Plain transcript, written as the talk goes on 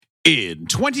In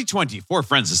 2020, four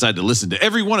friends decided to listen to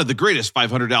every one of the greatest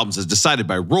 500 albums as decided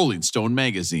by Rolling Stone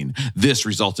magazine. This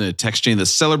resulted in a text chain that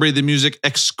celebrated the music,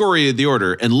 excoriated the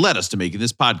order, and led us to making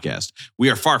this podcast.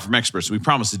 We are far from experts, and we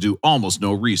promise to do almost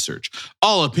no research.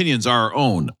 All opinions are our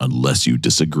own, unless you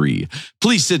disagree.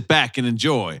 Please sit back and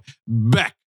enjoy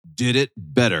Beck Did It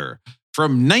Better.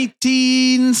 From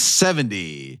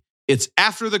 1970, it's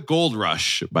After the Gold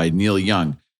Rush by Neil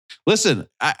Young. Listen,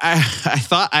 I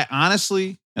thought, I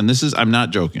honestly... And this is, I'm not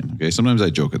joking. Okay. Sometimes I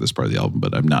joke at this part of the album,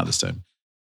 but I'm not this time.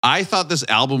 I thought this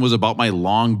album was about my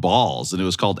long balls and it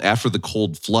was called After the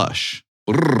Cold Flush.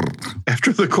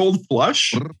 After the Cold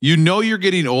Flush? You know, you're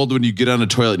getting old when you get on a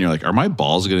toilet and you're like, are my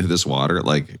balls going to hit this water?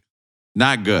 Like,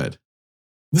 not good.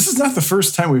 This is not the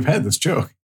first time we've had this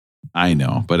joke. I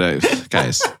know, but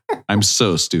guys, I'm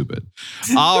so stupid.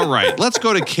 All right. Let's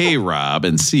go to K-Rob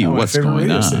and see what's going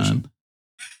on. Station.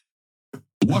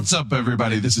 What's up,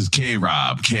 everybody? This is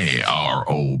K-Rob,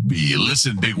 K-R-O-B.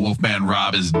 Listen, Big Wolfman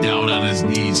Rob is down on his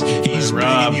knees. He's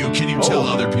begging you. Can you tell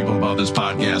other people about this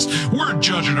podcast? We're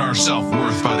judging our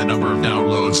self-worth by the number of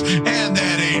downloads, and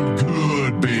that ain't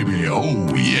good, baby.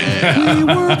 Oh, yeah. We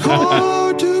work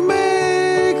hard to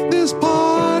make this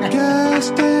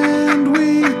podcast, and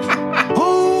we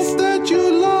hope that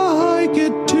you like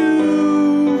it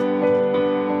too.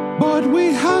 But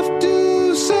we have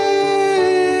to say,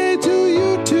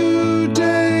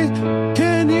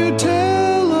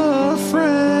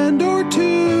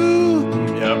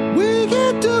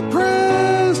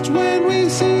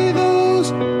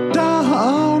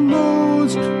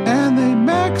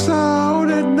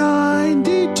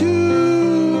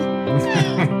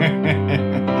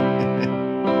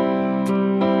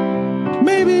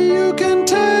 maybe you can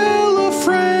tell a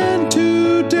friend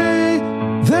today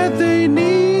that they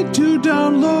need to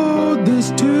download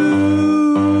this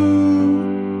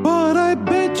too. But I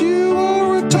bet you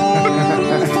are a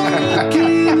total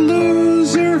fucking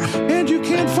loser, and you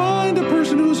can't find a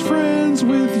person who's friends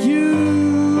with you.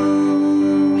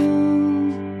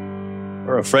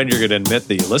 Or a friend you're going to admit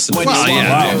that you listen to. Well,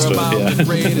 yeah. That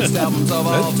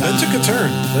took a turn.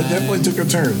 That definitely took a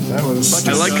turn. That was.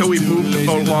 I like how we moved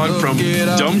along from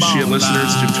dumb shit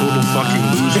listeners to total fucking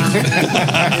losers.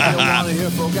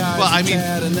 Well, I mean,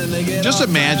 just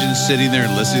imagine sitting there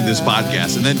and listening to this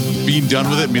podcast and then being done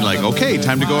with it and being like, okay,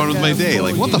 time to go on with my day.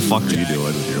 Like, what the fuck are you doing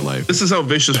with your life? This is how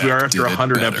vicious we are after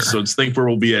 100 episodes. Think where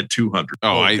we'll be at 200.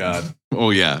 God. Oh,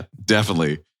 yeah,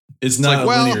 definitely. It's not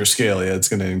like, a linear scale. Yeah, it's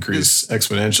going to increase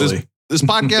exponentially. This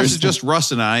podcast is just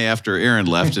Russ and I after Aaron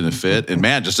left in a fit, and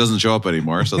Matt just doesn't show up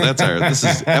anymore. So this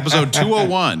is episode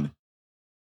 201.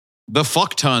 The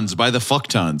Fuck Tons by the Fuck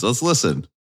Tons. Let's listen.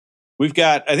 We've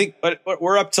got, I think,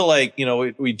 we're up to like, you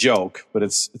know, we joke, but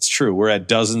it's true. We're at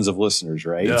dozens of listeners,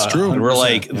 right? Yeah, it's true. And we're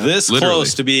like this literally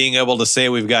close to being able to say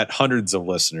we've got hundreds of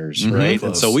listeners, right? Close.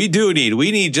 And so we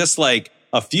need just like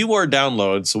a few more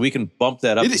downloads so we can bump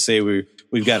that up to say we've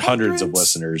got hundreds of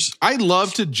listeners. I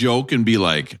love to joke and be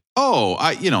like,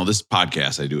 this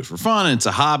podcast, I do it for fun. And it's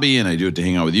a hobby and I do it to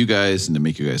hang out with you guys and to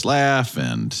make you guys laugh.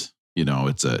 And, you know,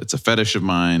 it's a fetish of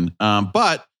mine.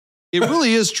 But it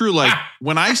really is true. Like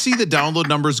when I see the download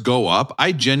numbers go up,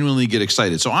 I genuinely get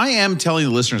excited. So I am telling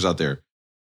the listeners out there,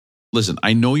 listen,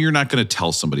 I know you're not going to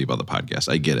tell somebody about the podcast.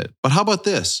 I get it. But how about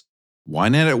this? Why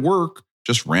not at work?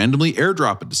 Just randomly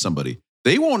airdrop it to somebody.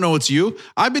 They won't know it's you.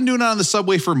 I've been doing it on the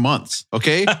subway for months.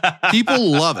 Okay.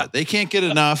 People love it. They can't get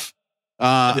enough.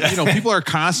 People are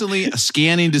constantly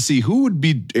scanning to see who would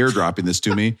be airdropping this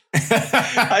to me.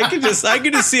 I can just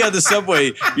see on the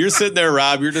subway, you're sitting there,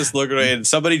 Rob, you're just looking away and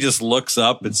somebody just looks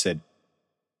up and said,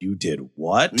 you did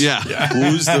what? Yeah.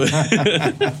 Who's the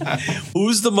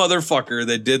motherfucker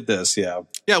that did this? Yeah.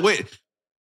 Yeah. Wait,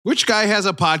 which guy has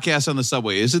a podcast on the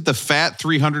subway? Is it the fat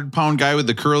 300-pound guy with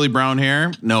the curly brown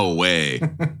hair? No way.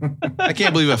 I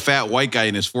can't believe a fat white guy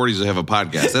in his 40s will have a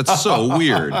podcast. That's so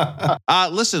weird.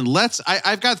 Listen,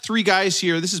 I've got three guys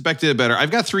here. This is Beck Did It Better. I've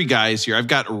got three guys here. I've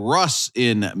got Russ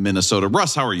in Minnesota.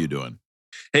 Russ, how are you doing?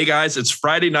 Hey guys, it's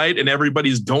Friday night and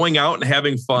everybody's going out and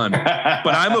having fun.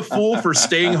 But I'm a fool for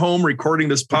staying home recording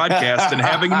this podcast and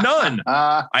having none.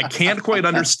 I can't quite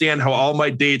understand how all my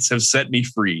dates have set me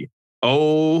free.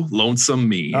 Oh, lonesome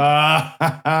me.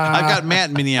 I've got Matt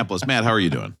in Minneapolis. Matt, how are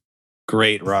you doing?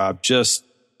 Great, Rob. Just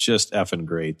effing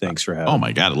great. Thanks for having me. Oh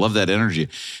my God, I love that energy.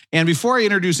 And before I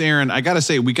introduce Aaron, I got to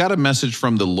say, we got a message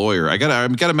from the lawyer. I got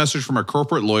a message from our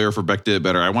corporate lawyer for Beck Did It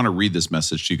Better. I want to read this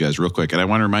message to you guys real quick. And I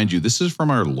want to remind you, this is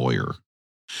from our lawyer.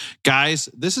 Guys,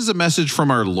 this is a message from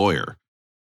our lawyer.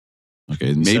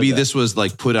 Okay, maybe this was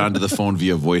like put onto the phone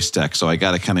via voice text, so I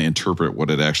got to kind of interpret what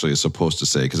it actually is supposed to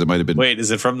say because it might have been. Wait,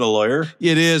 is it from the lawyer?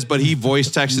 It is, but he voice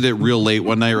texted it real late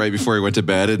one night right before he went to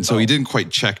bed, and so he didn't quite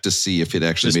check to see if it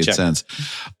actually made sense.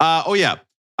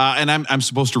 And I'm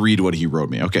supposed to read what he wrote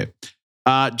me. Okay,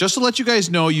 just to let you guys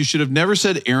know, you should have never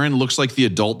said Aaron looks like the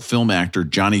adult film actor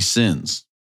Johnny Sins.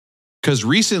 Because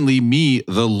recently, me,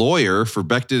 the lawyer for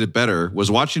Beck Did It Better, was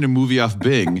watching a movie off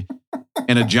Bing,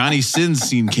 and a Johnny Sins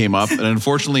scene came up, and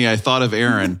unfortunately, I thought of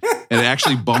Aaron, and it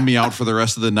actually bummed me out for the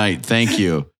rest of the night. Thank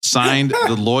you. Signed,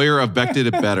 the lawyer of Beck Did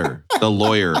It Better. The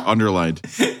lawyer, underlined.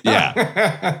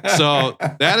 Yeah. So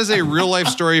that is a real life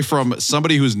story from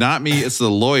somebody who's not me. It's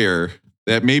the lawyer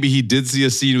that maybe he did see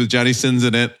a scene with Johnny Sins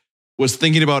in it, was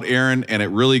thinking about Aaron, and it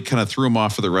really kind of threw him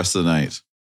off for the rest of the night.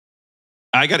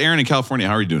 I got Aaron in California.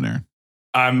 How are you doing, Aaron?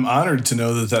 I'm honored to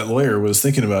know that lawyer was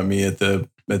thinking about me at that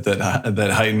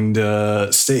heightened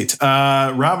state.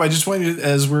 Rob, I just want you,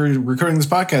 as we're recording this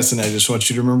podcast tonight, I just want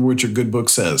you to remember what your good book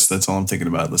says. That's all I'm thinking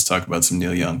about. Let's talk about some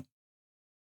Neil Young.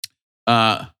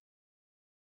 Oh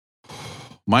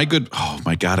my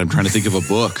God, I'm trying to think of a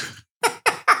book.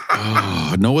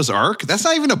 Noah's Ark? That's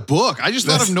not even a book. I just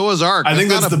thought of Noah's Ark. I think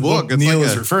that's the book Neil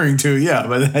is referring to. Yeah,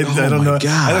 but I don't know.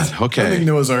 God. I don't think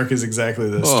Noah's Ark is exactly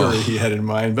the story he had in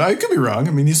mind. But I could be wrong.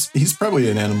 I mean, he's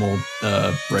probably an animal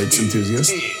rights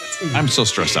enthusiast. I'm so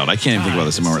stressed out. I can't even think about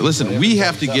this anymore. Listen, we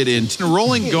have to get into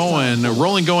rolling going.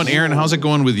 Aaron, how's it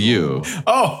going with you?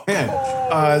 Oh,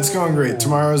 man. It's going great.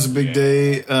 Tomorrow's a big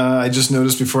day. I just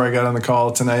noticed before I got on the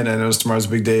call tonight, I noticed tomorrow's a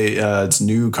big day. It's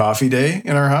new coffee day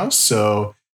in our house.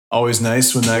 So always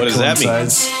nice when that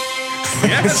coincides.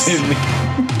 Yes.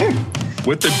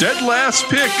 With the dead last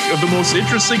pick of the most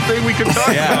interesting thing we can talk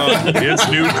about. It's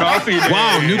new coffee day.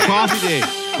 Wow, new coffee day.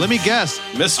 Let me guess.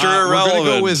 Mr. Irrelevant.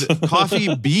 We're going to go with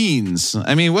coffee beans.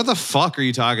 I mean, what the fuck are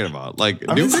you talking about? Like,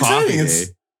 new coffee day.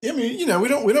 I mean, we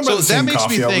don't buy the same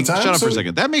coffee all the time. Shut up for a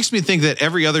second. That makes me think that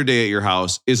every other day at your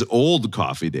house is old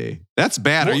coffee day. That's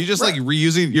bad. Are you just like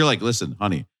reusing? You're like, listen,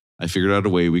 honey, I figured out a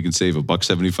way we can save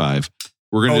 $1.75.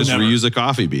 We're going to just reuse the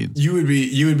coffee beans. You would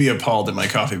be appalled at my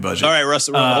coffee budget. All right,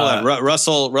 Russell, hold on.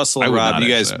 Russell and Rob, you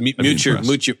guys mute your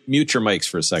mics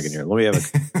for a second here. Let me have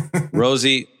a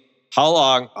Rosie, how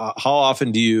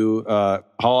often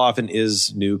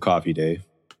is new coffee day?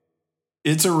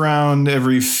 It's around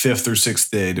every 5th or 6th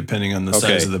day, depending on the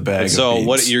size of the bag. So of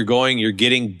beans. you're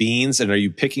getting beans, and are you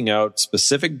picking out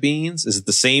specific beans? Is it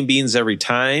the same beans every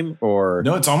time, or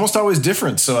no? It's almost always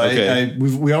different. So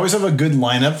we always have a good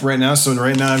lineup right now. So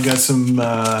right now I've got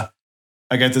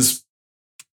I got this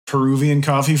Peruvian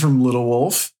coffee from Little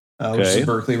Wolf, which is a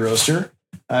Berkeley roaster.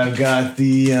 I've got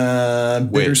the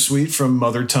bittersweet from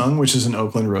Mother Tongue, which is an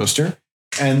Oakland roaster,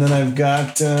 and then I've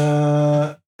got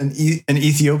an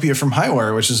Ethiopia from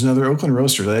Highwire, which is another Oakland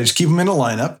roaster. I just keep them in a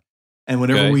lineup, and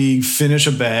whenever we finish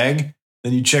a bag,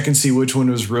 then you check and see which one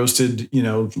was roasted,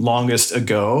 longest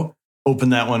ago. Open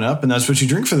that one up, and that's what you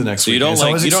drink for the next week. You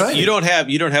don't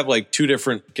have like two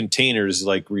different containers,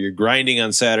 like where you're grinding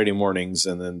on Saturday mornings,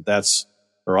 and then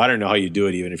or I don't know how you do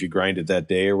it, even if you grind it that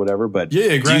day or whatever. But do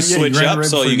you switch up? Right,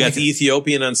 so you got the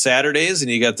Ethiopian on Saturdays,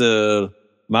 and you got the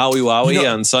Maui Wowie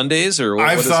on Sundays, or what?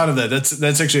 I've thought of that.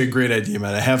 That's actually a great idea,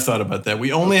 man. I have thought about that.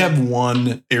 We only have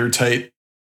one airtight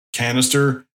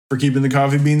canister for keeping the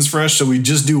coffee beans fresh, so we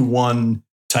just do one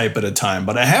type at a time.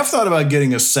 But I have thought about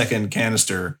getting a second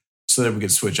canister so that we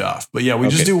could switch off. But yeah, we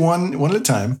just do one at a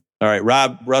time. All right,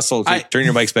 Russell, turn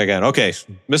your mics back on. Okay,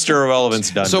 Mr.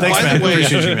 Irrelevant's done. So, thanks, by man. the way,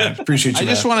 appreciate you, man. Appreciate you. I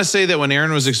just want to say that when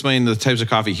Aaron was explaining the types of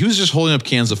coffee, he was just holding up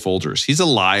cans of Folgers. He's a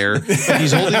liar.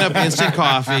 He's holding up instant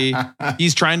coffee.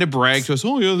 He's trying to brag to us.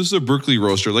 Oh yeah, this is a Berkeley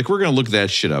roaster. Like, we're gonna look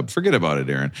that shit up. Forget about it,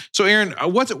 Aaron. So, Aaron,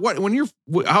 how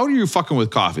are you fucking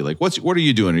with coffee? Like, what are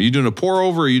you doing? Are you doing a pour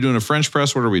over? Are you doing a French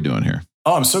press? What are we doing here?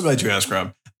 Oh, I'm so glad you asked,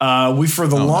 Rob. For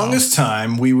the longest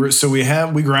time, we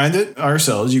grind it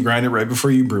ourselves. You grind it right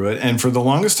before you brew it. And for the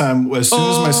longest time, as soon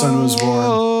as my son was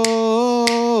born.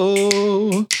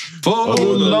 For the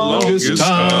longest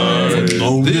time,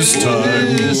 this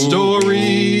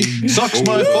story sucks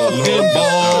my fucking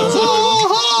balls.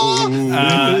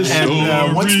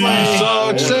 And once my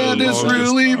sucks and it's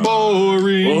really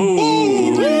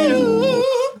boring.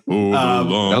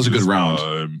 That was a good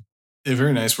round.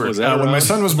 Very nice work. When my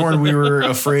son was born, we were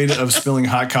afraid of spilling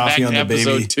hot coffee on the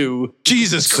baby. Episode 2.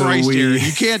 Jesus Christ, Aaron.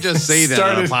 You can't just say that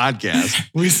on a podcast.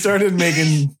 We started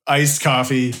making iced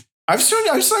coffee. I've shown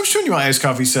you my iced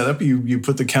coffee setup. You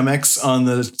put the Chemex on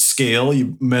the scale.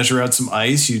 You measure out some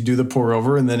ice. You do the pour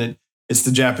over, and then it's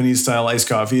the Japanese style iced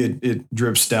coffee. It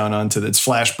drips down onto it's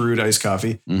flash brewed iced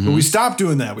coffee. Mm-hmm. But we stopped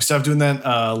doing that. We stopped doing that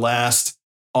last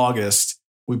August.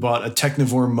 we bought a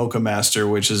Technivore Mocha Master,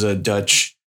 which is a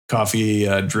Dutch coffee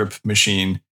drip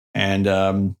machine. And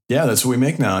that's what we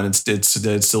make now. And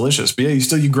it's delicious. But yeah,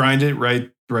 you grind it right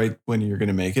when you're going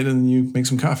to make it, and you make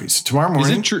some coffees. Tomorrow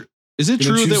morning. Is it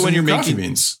true that when you're making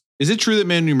beans? Is it true that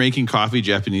when you're making coffee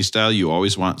Japanese style, you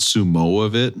always want sumo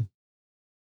of it?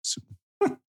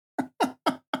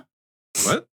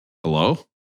 What? Hello?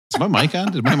 Is my mic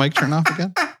on? Did my mic turn off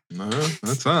again? No,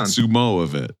 that's on. Sumo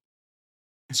of it.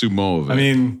 I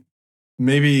mean,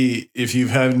 maybe if you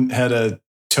haven't had a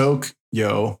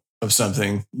Tokyo of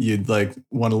something, you'd like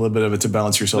want a little bit of it to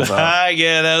balance yourself out.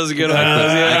 Yeah, that was a good one.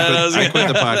 I quit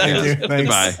the podcast.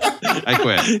 Goodbye. I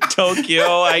quit.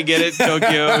 Tokyo, I get it.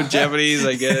 Tokyo, Japanese,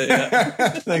 I get it. Yeah.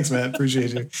 Thanks, Matt.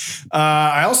 Appreciate you.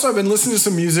 I also have been listening to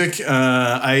some music.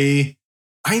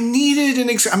 I needed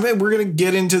we're going to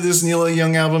get into this Neil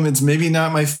Young album. It's maybe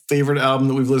not my favorite album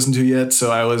that we've listened to yet. So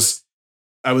I was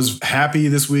happy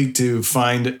this week to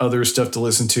find other stuff to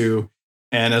listen to.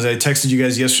 And as I texted you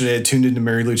guys yesterday, I tuned into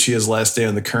Mary Lucia's Last Day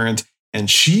on the Current, and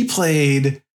she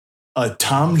played a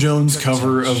Tom Jones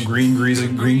cover of Green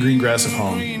Grass at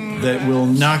Home that will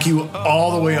knock you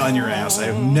all the way on your ass. I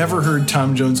have never heard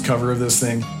Tom Jones cover of this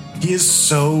thing. He is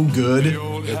so good.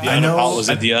 Was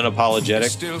it the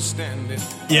Unapologetic?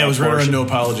 Yeah, it was right around No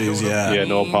Apologies. Yeah. Yeah,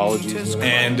 No Apologies.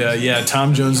 And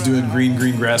Tom Jones doing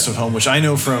Green Grass at Home, which I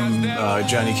know from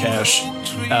Johnny Cash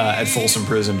at Folsom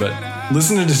Prison. But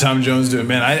listening to Tom Jones do it,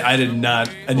 man, I didn't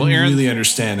really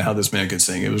understand how this man could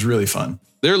sing. It was really fun.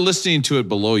 They're listening to it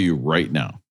below you right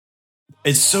now.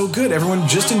 It's so good. Everyone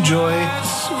just enjoy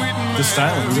the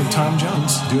stylings of Tom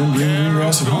Jones doing Green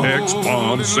Grass at Home.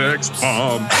 Sex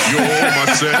bomb, you're my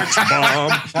sex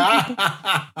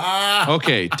bomb.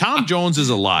 Okay, Tom Jones is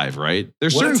alive, right?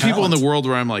 There's certain people in the world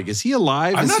where I'm like, is he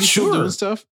alive? I'm not sure. Still doing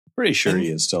stuff? Pretty sure he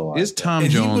is still alive. Is Tom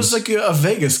Jones? He was like a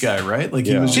Vegas guy, right? Like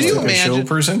he was just like a show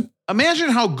person. Imagine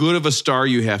how good of a star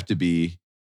you have to be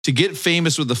to get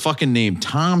famous with the fucking name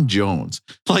Tom Jones.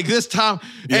 Like this Tom.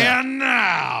 Yeah. And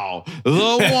now, the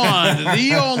one,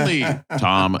 the only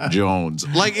Tom Jones.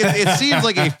 Like it seems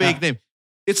like a fake name.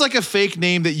 It's like a fake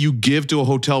name that you give to a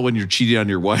hotel when you're cheating on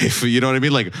your wife. You know what I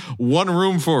mean? Like, one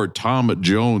room for Tom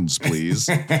Jones, please.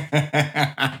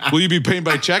 Will you be paying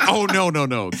by check? Oh,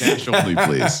 no. Cash only,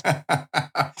 please.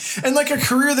 And like a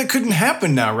career that couldn't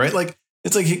happen now, right? Like,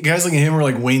 it's like guys like him or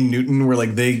like Wayne Newton where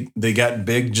like they got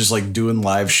big just like doing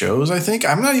live shows, I think.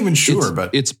 I'm not even sure, but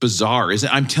it's bizarre, isn't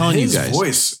it? I'm telling you guys. His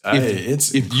voice,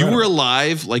 if you were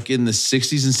alive like in the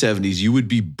 60s and 70s, you would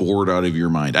be bored out of your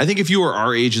mind. I think if you were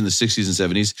our age in the 60s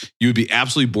and 70s, you would be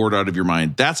absolutely bored out of your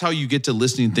mind. That's how you get to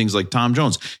listening to things like Tom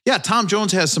Jones. Yeah, Tom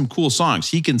Jones has some cool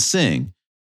songs. He can sing,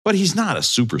 but he's not a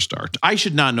superstar. I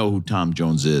should not know who Tom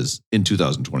Jones is in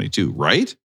 2022,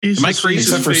 right? He's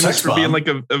crazy famous for being like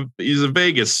he's a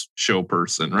Vegas show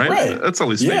person, right? That's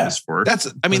all he's famous for.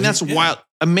 That's wild.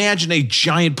 Imagine a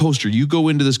giant poster. You go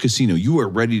into this casino. You are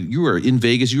in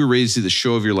Vegas. You are ready to see the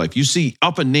show of your life. You see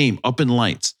up a name, up in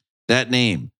lights. That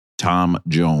name, Tom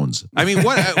Jones. I mean,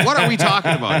 what are we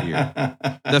talking about here?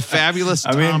 The fabulous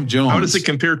Tom Jones. How does it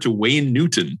compare to Wayne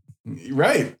Newton?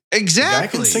 Right. Exactly. I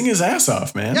can sing his ass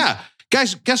off, man. Yeah.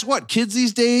 Guys, guess what? Kids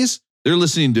these days, they're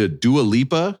listening to Dua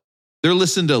Lipa. They're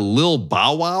listening to Lil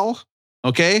Bow Wow.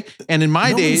 Okay. And in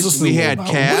my days, we had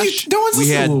Cash, we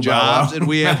had Jobs, and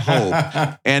we had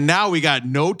Hope. And now we got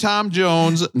no Tom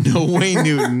Jones, no Wayne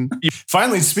Newton.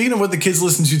 Finally, speaking of what the kids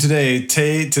listen to today,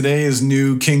 today is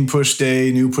new King Push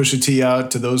Day, new Pusha T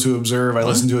out to those who observe. I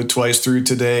listened to it twice through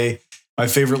today. My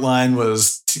favorite line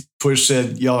was Push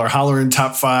said, y'all are hollering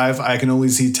top 5. I can only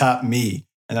see top me.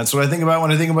 And that's what I think about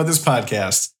when I think about this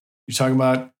podcast. You're talking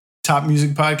about top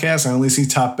music podcast. I only see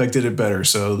Top Beck did it better.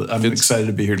 So I'm excited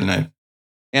to be here tonight.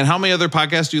 And how many other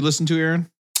podcasts do you listen to, Aaron?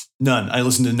 None. I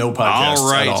listen to no podcasts.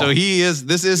 All right. So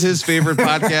this is his favorite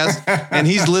podcast, and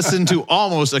he's listened to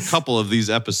almost a couple of these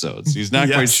episodes. He's not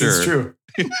quite sure. It's true.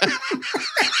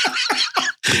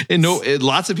 And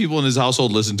lots of people in his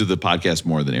household listen to the podcast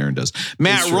more than Aaron does.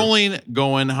 Matt, rolling,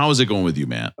 going. How is it going with you,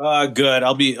 Matt? Good.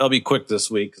 I'll be quick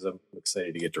this week because I'm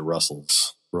excited to get to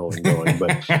Russell's rolling going.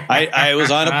 But I was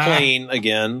on a plane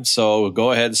again, so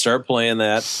go ahead and start playing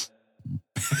that.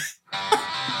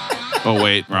 Oh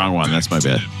wait, wrong one. That's my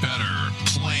bad.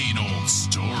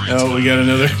 Oh, we got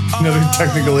another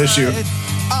technical issue.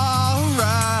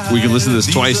 We can listen to this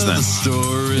twice then.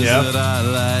 Yeah.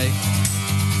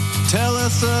 Tell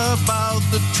us about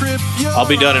the trip. I'll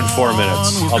be done in 4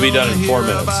 minutes.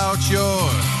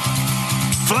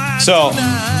 So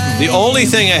the only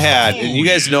thing I had, and you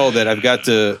guys know that I've got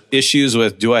the issues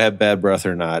with do I have bad breath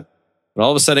or not? And all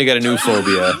of a sudden I got a new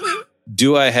phobia.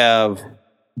 Do I have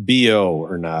BO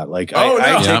or not. Like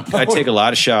I take a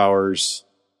lot of showers.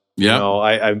 Yeah. You know,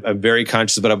 I'm very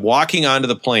conscious, but I'm walking onto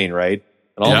the plane, right?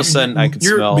 And all of a sudden I could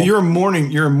smell. But you're a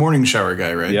morning shower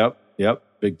guy, right? Yep.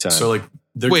 Big time. So like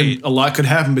a lot could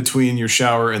happen between your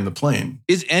shower and the plane.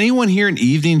 Is anyone here an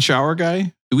evening shower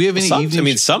guy? Do we have any evening? I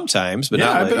mean, sometimes, but yeah,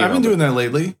 not I've been doing that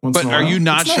lately. But are you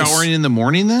not showering in the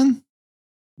morning then?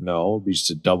 No, it'd be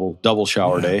just a double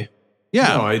shower day.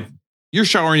 Yeah. No, you're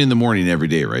showering in the morning every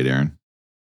day, right, Aaron?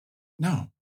 No.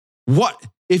 What?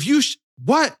 If you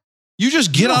what? You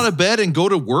just get out of bed and go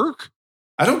to work?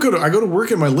 I don't go to work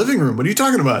in my living room. What are you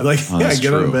talking about? Like, I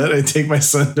get out of bed, I take my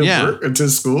son to work or to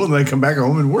school, and then I come back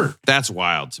home and work. That's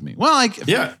wild to me. Well,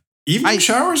 evening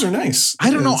showers are nice.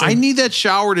 I don't know. I need that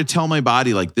shower to tell my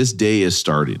body like this day is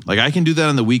starting. Like I can do that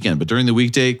on the weekend, but during the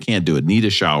weekday, can't do it. Need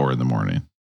a shower in the morning.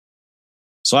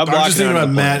 So I'm just thinking about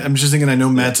Matt. I'm just thinking I know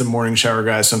Matt's a morning shower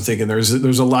guy, so I'm thinking there's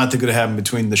a lot that could happen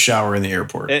between the shower and the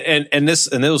airport. And this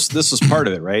was part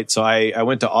of it, right? So I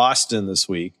went to Austin this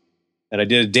week and I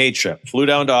did a day trip. Flew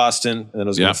down to Austin and then I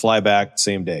was going to fly back the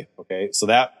same day. Okay. So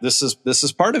this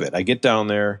is part of it. I get down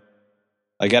there.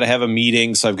 I got to have a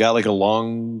meeting. So I've got like a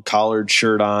long collared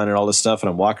shirt on and all this stuff. And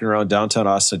I'm walking around downtown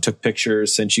Austin. I took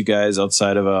pictures, sent you guys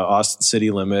outside of Austin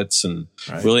city limits and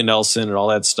Willie Nelson and all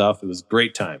that stuff. It was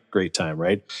great time,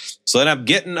 right? So then I'm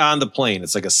getting on the plane.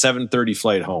 It's like a 7:30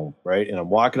 flight home, right? And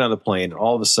I'm walking on the plane and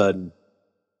all of a sudden,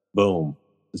 boom,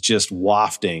 it's just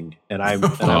wafting. And I'm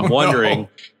wondering,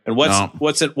 and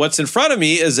what's in front of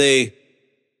me is a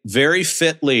very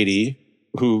fit lady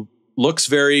who looks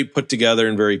very put together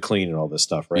and very clean and all this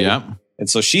stuff, right? Yeah. And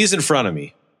so she's in front of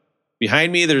me. Behind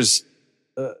me, there's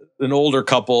an older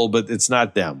couple, but it's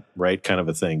not them, right? Kind of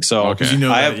a thing. So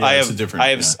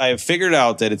I have figured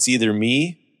out that it's either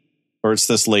me or it's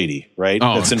this lady, right?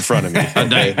 That's in front of me.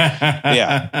 Okay?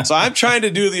 Yeah. So I'm trying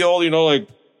to do the old,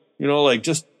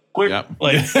 just quick,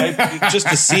 just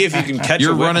to see if you can catch.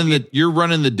 You're running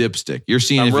the dipstick. You're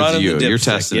seeing if it's you. You're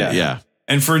testing it. Yeah.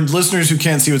 And for listeners who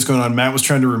can't see what's going on, Matt was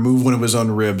trying to remove one of his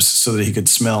own ribs so that he could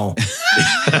smell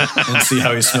and see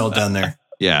how he smelled down there.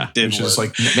 Yeah. Which is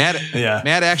like Matt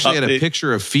actually had a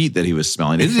picture of feet that he was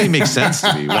smelling. It didn't even make sense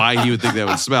to me why he would think that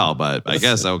would smell, but I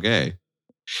guess okay.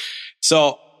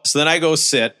 So then I go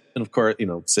sit, and of course,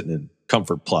 sitting in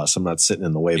Comfort Plus. I'm not sitting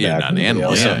in the way back. Not an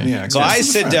animal. So I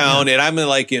sit down and I'm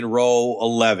in row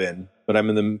 11. But I'm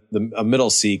in the middle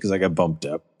seat because I got bumped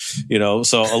up,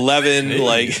 so 11, I'm in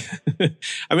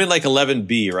like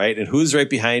 11B, right? And who's right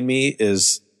behind me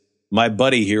is my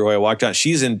buddy here who I walked on.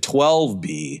 She's in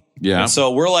 12B. Yeah. And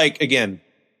so we're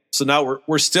so now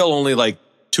we're still only like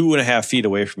 2.5 feet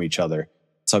away from each other.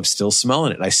 So I'm still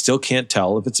smelling it. And I still can't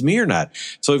tell if it's me or not.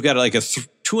 So we've got like a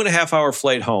 2.5 hour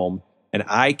flight home and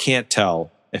I can't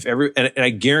tell if and I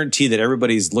guarantee that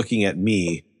everybody's looking at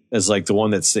me as like the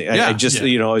one that's, it's just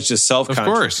self-conscious. Of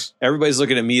course. Everybody's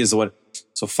looking at me as the one.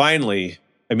 So finally,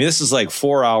 this is like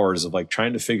 4 hours of like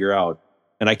trying to figure out,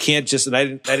 and I can't and I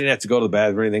didn't have to go to the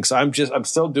bathroom or anything. So I'm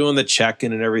still doing the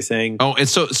check-in and everything. Oh, and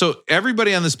so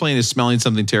everybody on this plane is smelling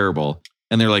something terrible.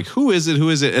 And they're like, who is it? Who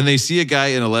is it? And they see a guy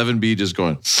in 11B just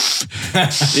going,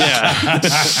 yeah.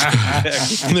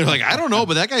 And they're like, I don't know,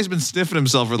 but that guy's been sniffing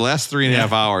himself for the last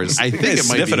 3.5 hours. I think it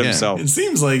might be himself. It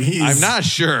seems like I'm not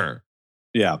sure.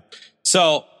 Yeah.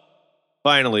 So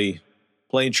finally,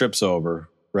 plane trip's over,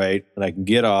 right? And I can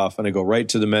get off and I go right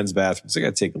to the men's bathroom. So I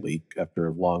got to take a leak after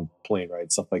a long plane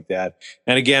ride, stuff like that.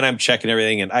 And again, I'm checking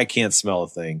everything and I can't smell a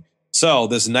thing. So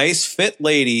this nice fit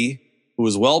lady who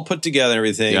was well put together and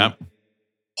everything,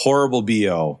 horrible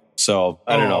BO. So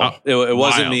I don't know. It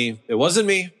wasn't me. It wasn't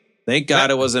me. Thank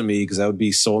God it wasn't me because that would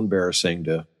be so embarrassing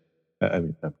to,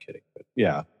 I'm kidding. But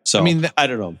yeah. So I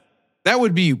don't know. That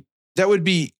would be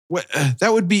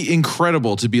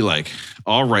incredible to be like,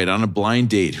 all right, on a blind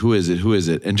date, who is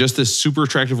it? And just this super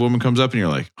attractive woman comes up and you're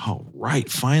like, oh, right,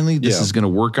 finally, this is going to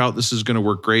work out. This is going to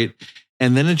work great.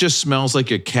 And then it just smells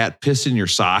like a cat pissed in your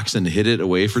socks and hid it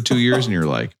away for 2 years. And you're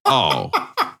like, oh,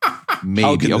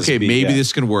 maybe. Okay, maybe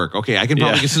this can work. Okay, I can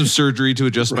probably get some surgery to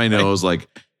adjust my nose. Like,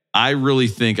 I really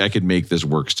think I could make this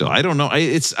work still. I don't know.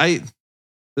 I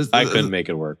couldn't make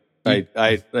it work.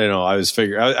 I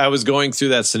was going through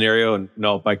that scenario and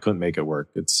nope, I couldn't make it work.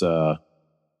 It's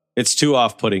too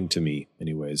off-putting to me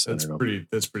anyways. That's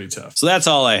pretty tough. So that's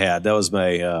all I had. That was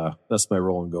my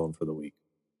roll and going for the week.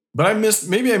 But I missed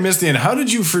the end. How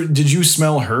did you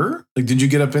smell her? Like, did you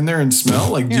get up in there and smell?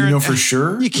 Like, do you know for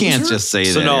sure? You can't just say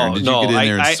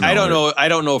that. I don't know. I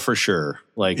don't know for sure.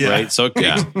 Like, right. So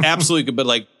absolutely good. But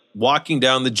like walking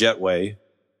down the jetway,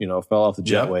 fell off the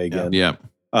jetway again. Yeah.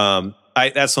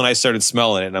 That's when I started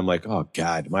smelling it and I'm like, oh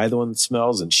God, am I the one that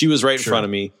smells? And she was right in front of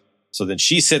me. So then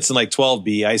she sits in like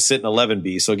 12B, I sit in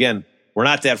 11B. So again, we're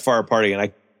not that far apart again. I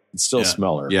can still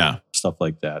smell her. Yeah. Stuff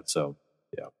like that. So,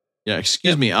 yeah. Yeah,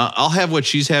 excuse me. I'll have what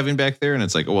she's having back there. And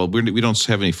it's like, well, we don't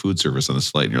have any food service on this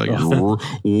flight. And you're like,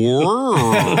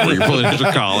 you're pulling at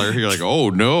your collar. You're like, oh,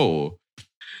 no.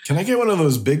 Can I get one of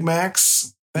those Big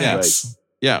Macs? Thanks. Right.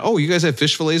 Yeah. Oh, you guys have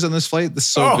fish fillets on this flight? This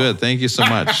is so good. Thank you so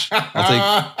much.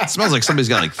 It smells like somebody's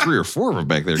got like 3 or 4 of them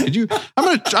back there. Could you?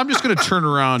 I'm just gonna turn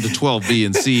around to 12B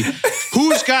and see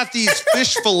who's got these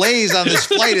fish fillets on this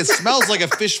flight. It smells like a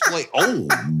fish fillet. Oh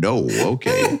no.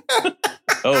 Okay.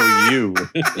 Oh, you.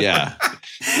 Yeah.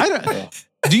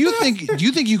 Do you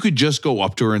think you could just go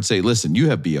up to her and say, "Listen, you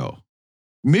have BO.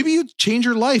 Maybe you change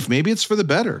your life. Maybe it's for the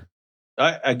better."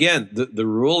 Again, the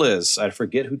rule is, I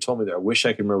forget who told me that. I wish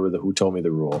I could remember who told me the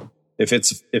rule. If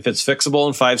it's fixable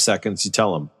in 5 seconds, you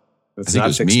tell them. If it's not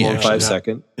fixable in 5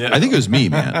 seconds. Yeah. I think it was me,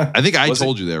 man. I think I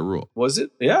told you that rule. Was it?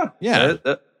 Yeah. Yeah.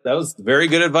 That was very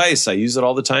good advice. I use it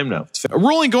all the time now.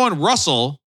 Rolling going,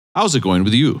 Russell. How's it going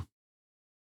with you?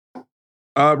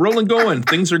 Rolling going.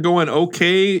 Things are going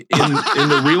okay in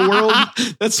the real world.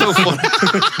 That's so funny.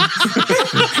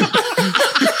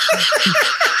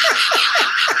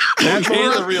 Okay,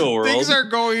 in the real world. Things are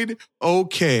going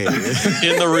okay.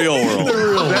 In the real world.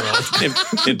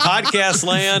 In podcast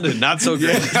land, and not so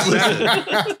great.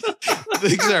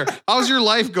 Things are. How's your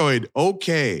life going?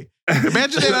 Okay.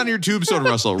 Imagine that on your tombstone,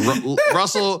 Russell.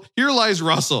 Russell, here lies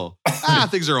Russell.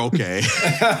 Things are okay.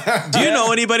 Do you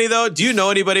know anybody, though? Do you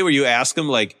know anybody where you ask them,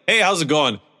 like, hey, how's it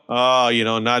going? Oh,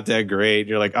 not that great.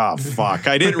 You're like, oh, fuck.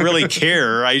 I didn't really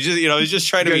care. I was just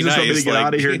trying to be nice. Want me to get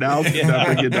out of here now? Get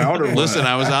out, or listen,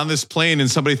 I was on this plane and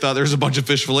somebody thought there was a bunch of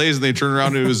fish fillets and they turned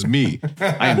around and it was me.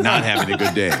 I am not having a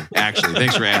good day. Actually,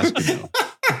 thanks for asking, though.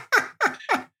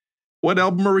 What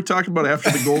album are we talking about after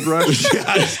the Gold Rush?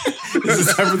 Is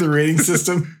this time for the rating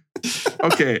system?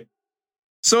 Okay.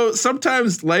 So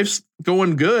sometimes life's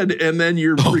going good and then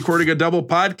you're recording a double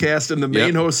podcast and the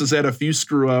main host has had a few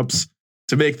screw ups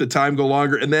to make the time go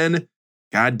longer. And then,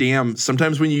 goddamn,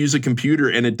 sometimes when you use a computer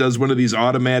and it does one of these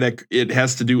automatic, it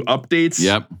has to do updates.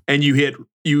 Yep. And you hit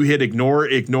ignore,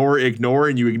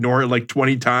 and you ignore it like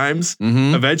 20 times.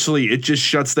 Mm-hmm. Eventually, it just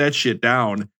shuts that shit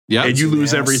down. Yep. And you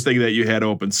lose everything that you had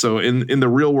open. So in the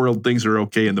real world, things are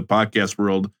okay. In the podcast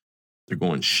world, they're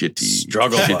going shitty.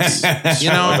 Struggle bus.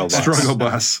 Struggle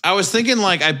bus. I was thinking,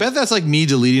 like, I bet that's like me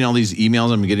deleting all these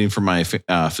emails I'm getting from my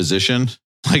physician.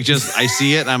 Like, just I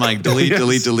see it and I'm like, delete.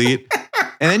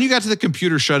 And then you got to the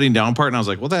computer shutting down part and I was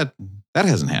like, well, that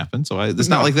hasn't happened. So it's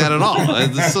not like that at all.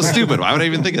 It's so stupid. Why would I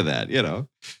even think of that?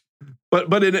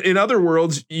 But in other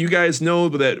worlds, you guys know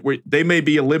that they may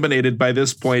be eliminated by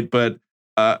this point, but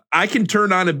I can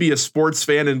turn on and be a sports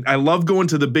fan, and I love going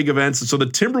to the big events. And so the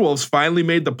Timberwolves finally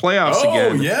made the playoffs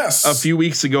again. Yes. A few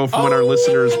weeks ago, from when our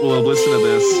listeners will have listened to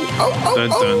this.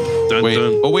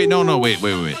 Wait. No.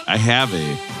 Wait. I have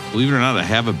believe it or not, I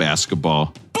have a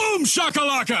basketball. Boom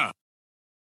shakalaka.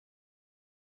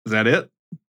 Is that it?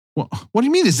 What do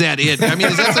you mean? Is that it? I mean,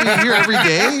 is that something you hear every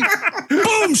day?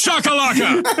 Boom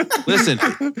shakalaka. Listen.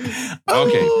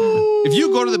 Okay. If you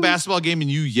go to the basketball game and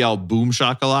you yell boom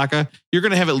shakalaka, you're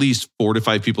going to have at least 4 to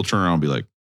 5 people turn around and be like,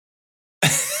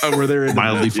 oh, we're there.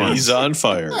 Mildly fun. He's on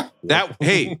fire.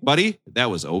 Hey, buddy, that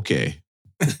was okay.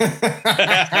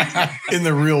 In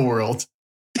the real world.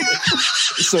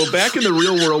 So back in the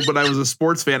real world, when I was a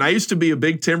sports fan, I used to be a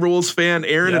big Timberwolves fan.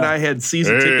 Aaron and I had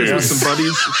season tickets with some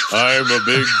buddies. I'm a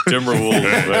big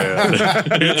Timberwolves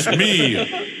fan. It's me,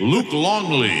 Luke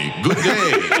Longley. Good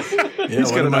day. Yeah,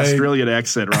 he's got an Australian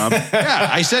accent, Rob. Yeah,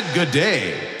 I said good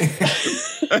day.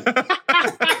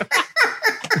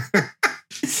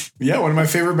 Yeah, one of my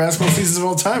favorite basketball seasons of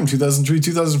all time,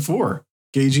 2003-2004.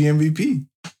 KG MVP.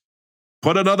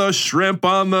 Put another shrimp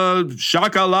on the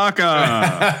shakalaka.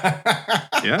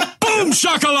 Yeah. Boom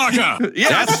shakalaka. Yeah.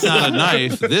 That's not a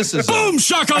knife. This is boom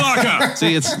shakalaka.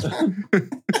 See, it's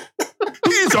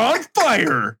he's on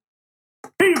fire.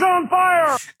 He's on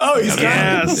fire. Oh, he's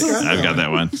yes. I've got that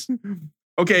one.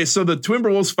 Okay, so the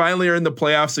Timberwolves finally are in the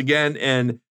playoffs again,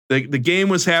 and the game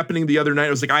was happening the other night. I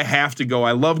was like, I have to go.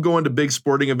 I love going to big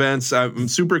sporting events. I'm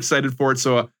super excited for it.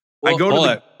 So I go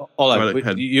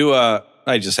to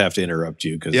I just have to interrupt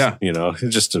you because,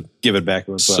 just to give it back.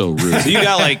 So rude. So you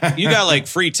got like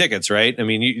free tickets, right? I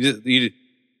mean, you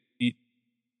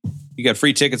got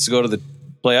free tickets to go to the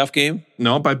playoff game?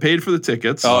 Nope, I paid for the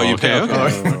tickets. Oh, you paid?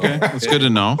 Okay. That's good to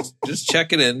know. Just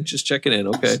checking in.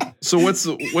 Okay. So what?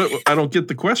 I don't get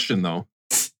the question though.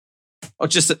 Oh,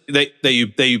 just that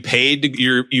you paid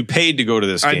to go to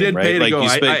this game. I did right? pay to go.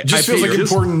 It just feels like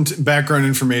important background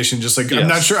information. Just like I'm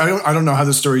not sure. I don't know how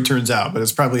the story turns out, but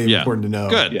it's probably important to know.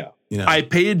 Good. Yeah. You know. I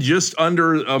paid just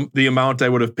under the amount I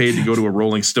would have paid to go to a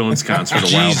Rolling Stones concert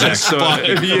a while back. So,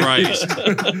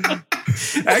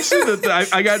 actually,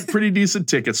 I got pretty decent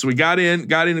tickets. So we got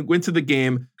in, and went to the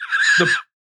game.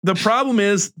 The problem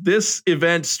is this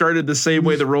event started the same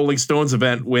way the Rolling Stones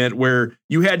event went, where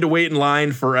you had to wait in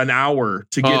line for an hour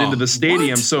to get into the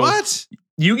stadium.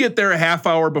 You get there a half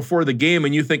hour before the game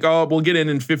and you think, oh, we'll get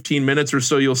in 15 minutes or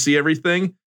so. You'll see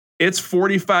everything. It's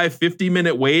 45,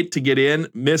 50-minute wait to get in.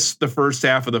 Missed the first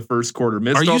half of the first quarter.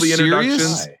 Missed all the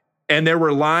introductions. And there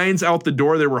were lines out the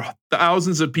door. There were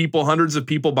thousands of people, hundreds of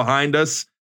people behind us.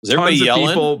 Was everybody yelling?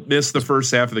 People missed the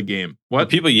first half of the game. What? Were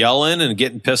people yelling and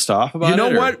getting pissed off about it? You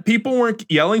know what? People weren't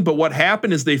yelling, but what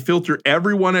happened is they filter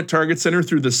everyone at Target Center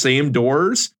through the same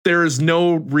doors. There is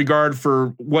no regard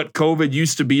for what COVID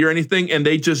used to be or anything. And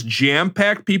they just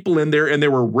jam-packed people in there, and there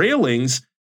were railings.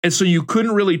 And so you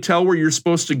couldn't really tell where you're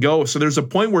supposed to go. So there's a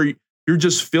point where you're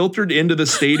just filtered into the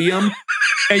stadium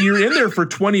and you're in there for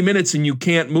 20 minutes and you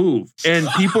can't move. And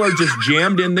people are just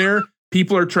jammed in there.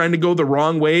 People are trying to go the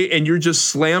wrong way and you're just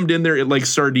slammed in there like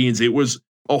sardines. It was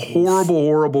a horrible,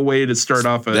 horrible way to start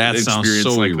off an experience. That sounds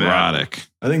so like erotic.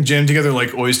 That. I think jammed together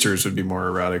like oysters would be more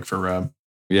erotic for Rob.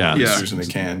 Yeah. Oysters in a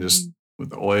can, just with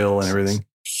the oil and everything.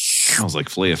 Smells like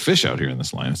fillet of fish out here in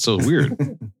this line. It's so weird.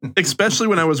 Especially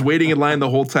when I was waiting in line the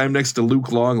whole time next to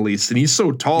Luke Longley, and he's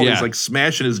so tall, he's like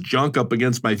smashing his junk up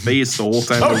against my face the whole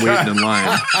time we're waiting in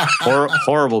line.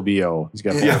 Horrible BO. He's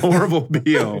got horrible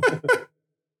BO.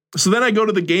 So then I go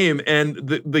to the game, and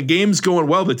the game's going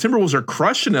well. The Timberwolves are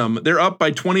crushing them. They're up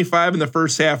by 25 in the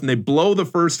first half, and they blow the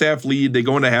first half lead. They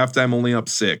go into halftime only up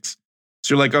 6.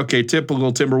 So you're like, okay,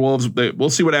 typical Timberwolves. We'll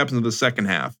see what happens in the second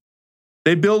half.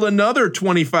 They build another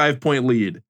 25-point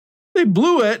lead. They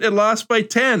blew it and lost by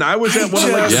 10. I was at one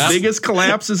of the biggest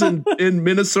collapses in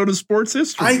Minnesota sports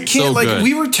history. I can't,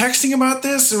 we were texting about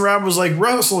this, and Rob was like,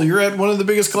 Russell, you're at one of the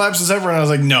biggest collapses ever. And I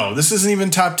was like, no, this isn't even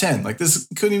top 10. Like, this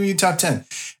couldn't even be top 10.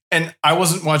 And I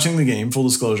wasn't watching the game, full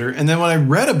disclosure. And then when I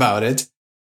read about it,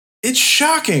 it's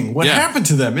shocking what happened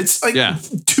to them. It's like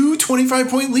 2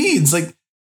 25-point leads. Like,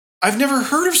 I've never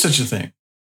heard of such a thing.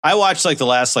 I watched like the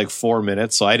last 4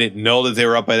 minutes, so I didn't know that they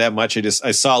were up by that much.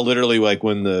 I saw literally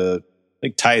when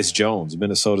Tyus Jones,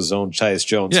 Minnesota's own Tyus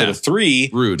Jones, hit a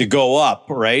 3 to go up,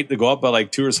 right? To go up by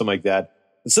 2 or something like that.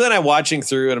 And so then I'm watching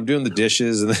through and I'm doing the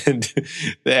dishes, and then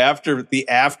the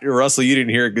after Russell, you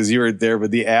didn't hear it because you weren't there, but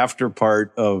the after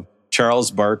part of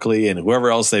Charles Barkley and whoever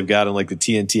else they've got on the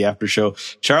TNT after show.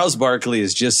 Charles Barkley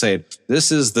is just saying,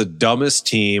 this is the dumbest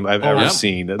team I've ever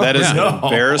seen. That is an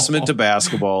embarrassment to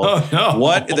basketball.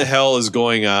 What the hell is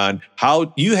going on?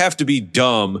 How you have to be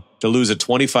dumb to lose a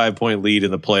 25-point lead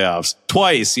in the playoffs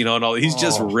twice, and all he's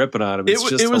just ripping on him. It was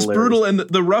hilarious. Brutal. And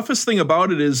the roughest thing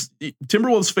about it is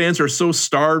Timberwolves fans are so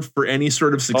starved for any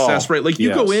sort of success, right?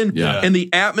 You go in and the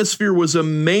atmosphere was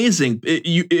amazing.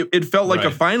 It felt like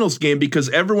a finals game because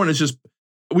everyone is just,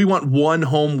 we want one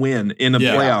home win in a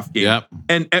playoff game. Yep.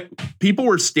 And people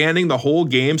were standing the whole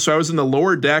game. So I was in the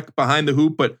lower deck behind the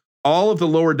hoop, but all of the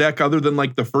lower deck, other than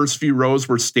the first few rows,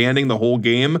 were standing the whole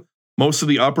game. Most of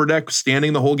the upper deck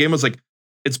standing the whole game. I was like,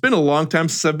 it's been a long time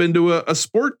since I've been to a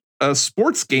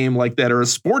sports game like that or a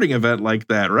sporting event like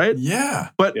that, right? Yeah.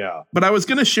 But I was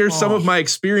going to share some of my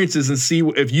experiences and see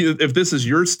if this is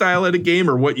your style at a game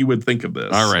or what you would think of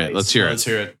this. All right, let's hear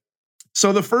it.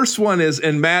 So the first one is,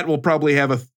 and Matt will probably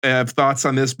have thoughts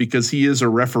on this because he is a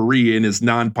referee in his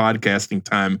non-podcasting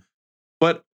time,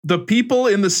 but the people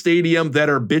in the stadium that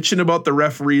are bitching about the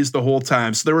referees the whole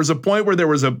time. So there was a point where there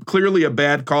was clearly a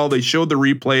bad call. They showed the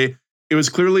replay. It was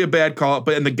clearly a bad call,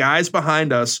 and the guys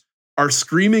behind us are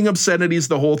screaming obscenities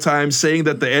the whole time, saying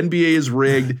that the NBA is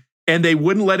rigged, and they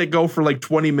wouldn't let it go for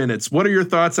 20 minutes. What are your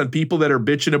thoughts on people that are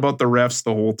bitching about the refs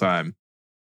the whole time?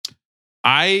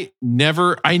 I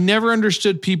never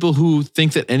understood people who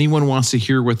think that anyone wants to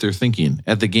hear what they're thinking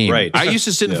at the game. Right. I used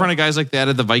to sit in front of guys like that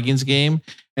at the Vikings game,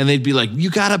 and they'd be like,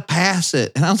 you got to pass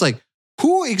it. And I was like,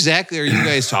 who exactly are you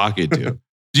guys talking to?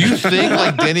 Do you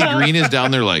think Denny Green is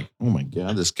down there oh my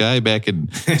God, this guy back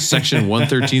in section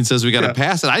 113 says we got to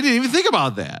pass it? I didn't even think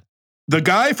about that. The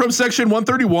guy from section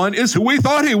 131 is who we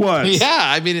thought he was. Yeah.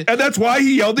 I mean, and that's why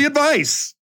he yelled the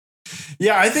advice.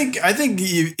 Yeah. I think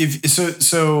if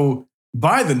so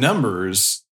by the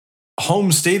numbers,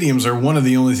 home stadiums are one of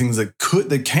the only things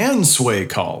that can sway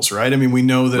calls, right? I mean, we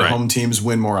know that home teams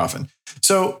win more often.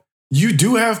 So you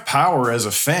do have power as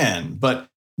a fan, but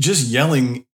just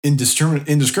yelling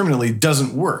indiscriminately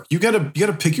doesn't work. You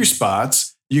gotta pick your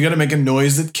spots. You got to make a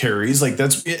noise that carries. Like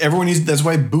that's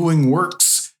why booing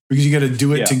works, because you got to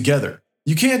do it together.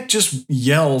 You can't just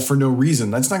yell for no reason.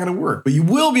 That's not going to work. But you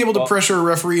will be able to pressure a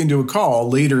referee into a call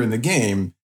later in the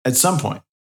game at some point.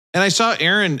 And I saw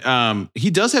Aaron,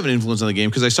 he does have an influence on the game,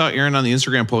 because I saw Aaron on the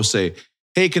Instagram post say,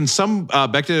 hey, can some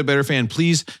Back to the Better fan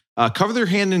please cover their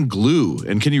hand in glue?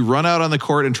 And can you run out on the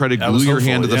court and try to glue your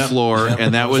hand to the floor?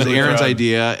 And that was Aaron's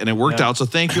idea, and it worked out. So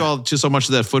thank you all just so much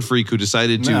to that foot freak who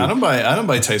decided to. I don't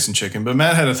buy Tyson chicken, but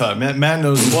Matt had a thought. Matt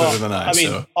knows better than I. I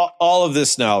mean, all of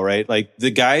this now, right? Like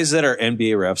the guys that are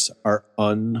NBA refs are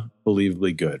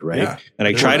unbelievably good, right? Yeah. And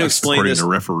I try to explain this to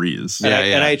referees. And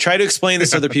I try to explain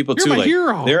this to other people too. Like,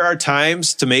 there are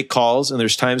times to make calls and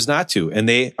there's times not to, and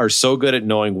they are so good at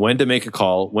knowing when to make a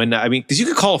call, when not. I mean, because you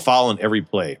can call a foul in every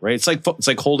play, right? It's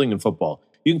like holding in football.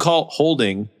 You can call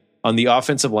holding on the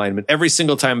offensive lineman every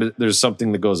single time there's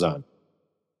something that goes on.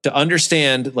 To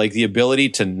understand like the ability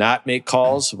to not make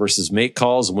calls versus make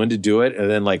calls, when to do it,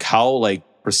 and then like how like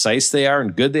precise they are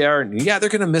and good they are, and they're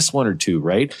going to miss one or two,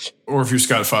 right? Or if you're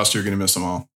Scott Foster, you're going to miss them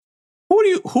all.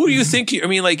 Who do you think? I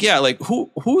mean, like, like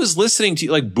who is listening to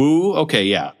you? Like, boo. Okay,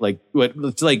 yeah. Like,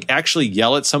 what? Like, actually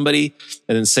yell at somebody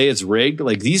and then say it's rigged.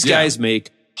 Like, these guys make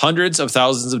hundreds of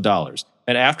thousands of dollars,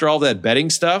 and after all that betting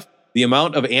stuff, the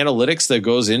amount of analytics that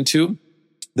goes into,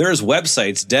 there's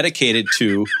websites dedicated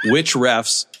to which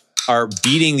refs are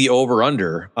beating the over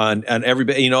under on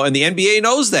everybody, and the NBA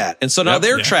knows that. And so now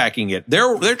they're tracking it.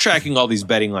 They're tracking all these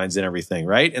betting lines and everything.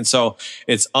 Right. And so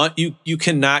it's you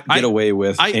cannot get away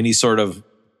with any sort of,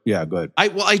 go ahead.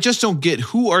 I just don't get,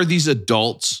 who are these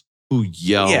adults who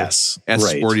yell at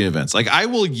sporting events? Like, I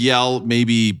will yell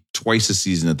maybe twice a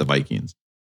season at the Vikings,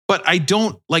 but I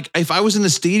don't, like, if I was in the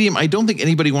stadium, I don't think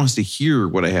anybody wants to hear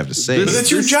what I have to say. But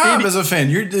that's your job as a fan.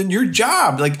 Your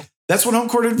job. Like, that's what home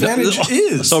court advantage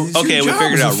is. So, okay, we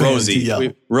figured it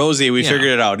out. Rosie, we figured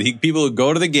it out. People who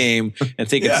go to the game and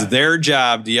think it's their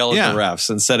job to yell at the refs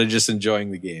instead of just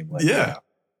enjoying the game. Like,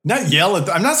 Not yell at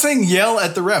I'm not saying yell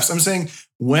at the refs. I'm saying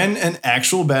when an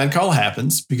actual bad call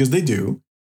happens, because they do,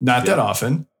 not that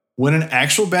often. When an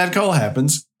actual bad call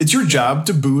happens, it's your job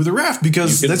to boo the ref,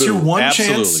 because that's your one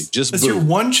chance. That's your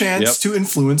one chance to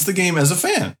influence the game as a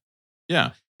fan.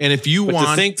 Yeah. And if you want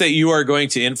to think that you are going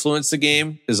to influence the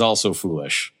game is also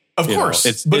foolish. Of course.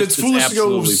 It's foolish to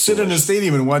go sit in a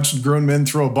stadium and watch grown men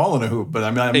throw a ball in a hoop. But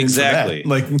I'm exactly.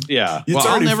 Like, it's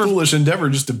already a foolish endeavor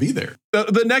just to be there.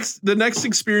 The next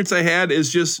experience I had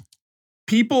is just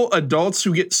adults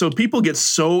people get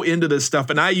so into this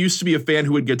stuff. And I used to be a fan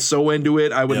who would get so into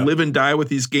it. I would live and die with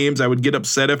these games. I would get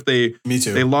upset if they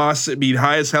lost. It'd be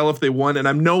high as hell if they won. And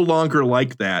I'm no longer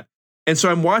like that. And so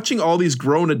I'm watching all these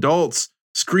grown adults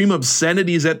scream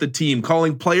obscenities at the team,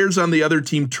 calling players on the other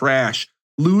team trash,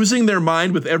 losing their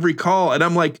mind with every call. And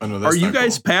I'm like, are you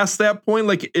guys past that point?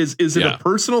 Like, is it a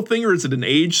personal thing, or is it an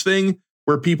age thing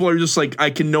where people are just like, I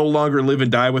can no longer live and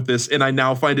die with this, and I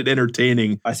now find it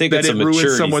entertaining? I think that it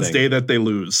ruins someone's day that they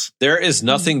lose. There is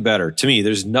nothing better to me.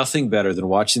 There's nothing better than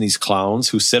watching these clowns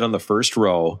who sit on the first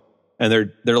row, and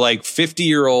they're like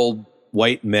 50-year-old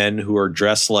white men who are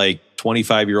dressed like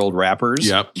 25-year-old rappers.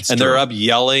 And they're up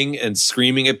yelling and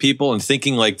screaming at people and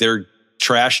thinking like they're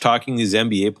trash talking these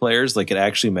NBA players like it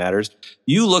actually matters.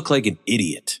 You look like an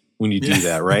idiot when you do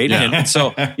that, right? And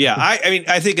so, I mean,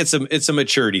 I think it's a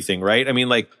maturity thing, right? I mean,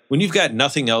 like when you've got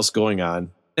nothing else going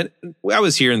on, and I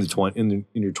was here in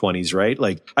your 20s, right?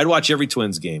 Like I'd watch every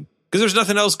Twins game because there's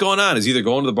nothing else going on. It's either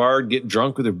going to the bar, getting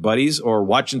drunk with your buddies, or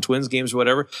watching Twins games or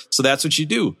whatever. So that's what you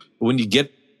do. But when you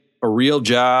get a real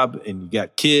job and you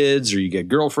got kids, or you get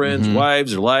girlfriends,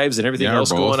 wives, or lives, and everything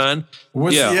else going on.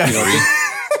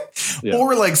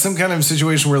 Or like some kind of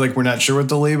situation where like we're not sure what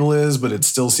the label is, but it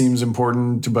still seems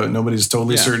important, but nobody's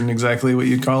totally certain exactly what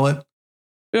you'd call it.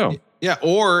 Yeah.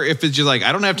 Or if it's just like,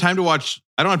 I don't have time to watch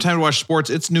sports.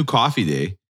 It's new coffee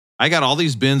day. I got all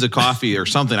these bins of coffee or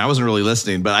something. I wasn't really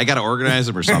listening, but I got to organize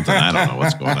them or something. I don't know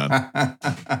what's going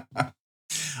on.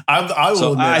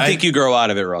 I think you grow out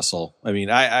of it, Russell. I mean,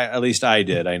 I at least I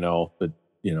did. I know, but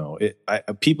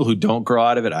people who don't grow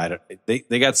out of it,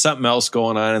 they got something else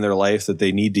going on in their life that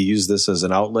they need to use this as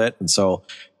an outlet, and so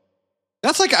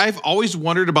that's like I've always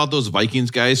wondered about those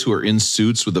Vikings guys who are in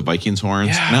suits with the Vikings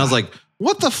horns, and I was like,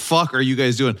 what the fuck are you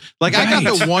guys doing? Like, I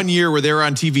got the one year where they were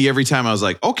on TV every time. I was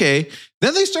like, okay.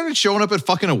 Then they started showing up at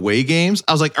fucking away games.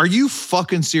 I was like, are you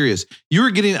fucking serious? You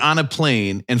were getting on a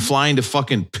plane and flying to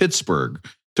fucking Pittsburgh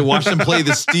to watch them play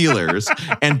the Steelers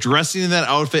and dressing in that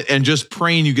outfit and just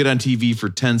praying you get on TV for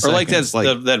 10 seconds. Or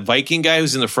like that Viking guy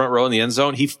who's in the front row in the end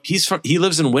zone. He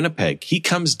lives in Winnipeg. He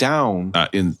comes down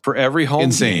for every home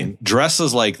game,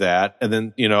 dresses like that, and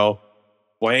then,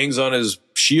 wangs on his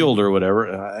shield or whatever.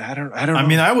 I don't know. I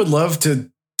mean, I would love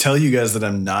to tell you guys that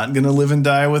I'm not going to live and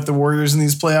die with the Warriors in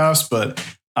these playoffs, but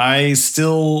I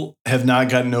still have not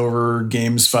gotten over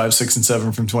games 5, 6, and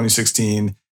 7 from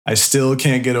 2016. I still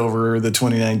can't get over the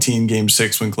 2019 game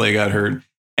 6 when Klay got hurt.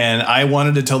 And I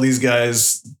wanted to tell these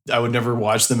guys I would never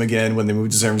watch them again when they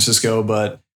moved to San Francisco,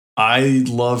 but I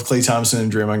love Klay Thompson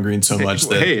and Draymond Green so much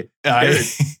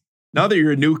now that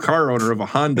you're a new car owner of a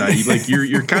Honda,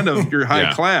 you're kind of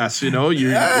high class, You're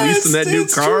leasing that new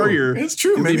car. It's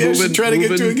true. Maybe I should try to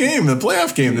get to a game, the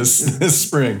playoff game this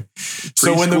spring.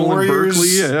 So when the Warriors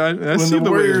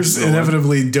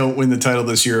inevitably don't win the title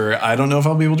this year, I don't know if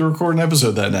I'll be able to record an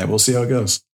episode that night. We'll see how it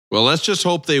goes. Well, let's just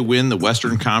hope they win the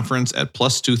Western Conference at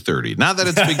plus 230. Not that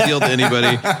it's a big deal to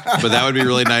anybody, but that would be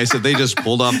really nice if they just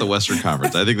pulled off the Western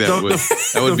Conference. I think that would be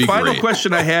great. The final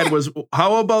question I had was,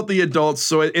 how about the adults?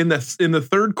 So in the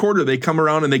third quarter, they come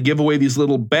around and they give away these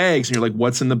little bags, and you're like,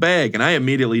 "What's in the bag?" And I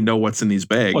immediately know what's in these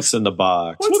bags. What's in the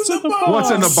box? What's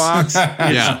in the box?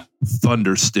 Yeah.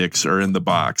 Thunder sticks are in the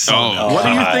box. What do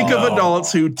you think of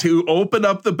adults who open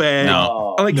up the bag?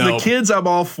 The kids, I'm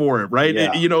all for it, right?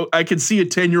 Yeah. I could see a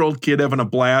 10-year-old kid having a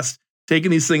blast, taking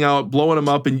these things out, blowing them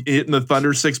up and hitting the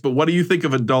Thunder sticks. But what do you think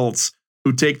of adults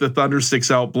who take the Thunder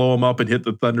sticks out, blow them up, and hit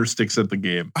the Thunder sticks at the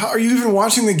game? How are you even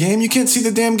watching the game? You can't see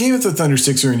the damn game if the Thunder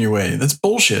sticks are in your way. That's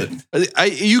bullshit.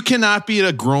 You cannot be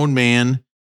a grown man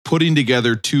putting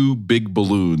together 2 big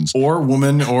balloons. Or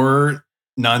woman or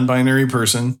non-binary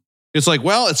person. It's like,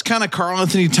 well, it's kind of Karl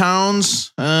Anthony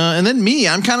Towns, and then me.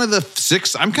 I'm kind of the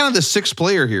sixth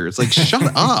player here. It's like,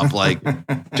 shut up. Like,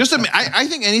 I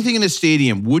think anything in a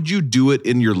stadium. Would you do it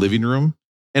in your living room?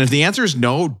 And if the answer is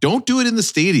no, don't do it in the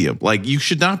stadium. Like, you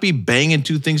should not be banging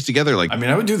 2 things together. Like, I mean,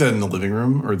 I would do that in the living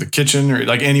room or the kitchen or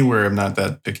like anywhere. I'm not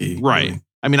that picky. Right.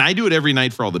 I mean, I do it every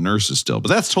night for all the nurses still, but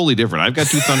that's totally different. I've got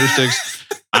 2 Thunder sticks.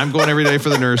 I'm going every day for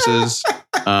the nurses,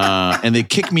 and they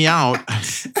kick me out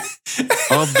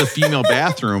of the female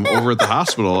bathroom over at the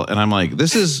hospital. And I'm like,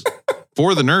 this is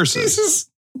for the nurses.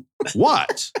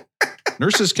 What?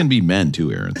 Nurses can be men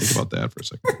too, Aaron. Think about that for a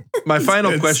second. My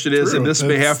final question is, and this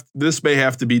may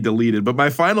have to be deleted, but my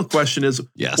final question is,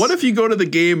 yes. What if you go to the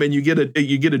game and you get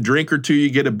a drink or 2, you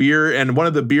get a beer, and one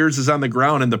of the beers is on the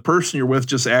ground, and the person you're with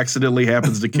just accidentally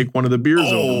happens to kick one of the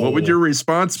beers over? What would your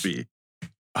response be?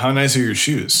 How nice are your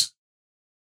shoes?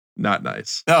 Not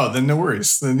nice. Oh, then no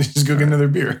worries. Then just go get another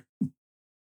beer.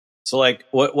 So, like,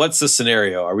 what's the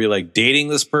scenario? Are we like dating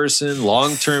this person,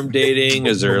 long-term dating?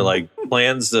 Is there like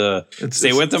plans to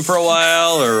stay with them for a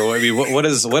while, or I mean, what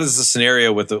is the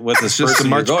scenario with this person? It's just a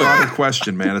much broader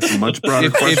question, man. It's a much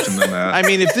broader question than that. I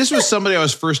mean, if this was somebody I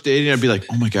was first dating, I'd be like,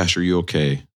 "Oh my gosh, are you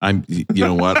okay?" You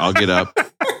know what? I'll get up.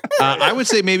 I would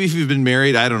say maybe if you've been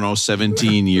married, I don't know,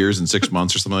 17 years and 6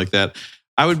 months or something like that,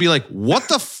 I would be like, what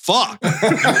the fuck?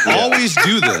 You always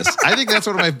do this. I think that's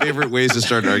one of my favorite ways to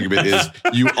start an argument is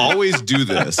you always do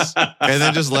this and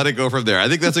then just let it go from there. I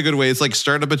think that's a good way. It's like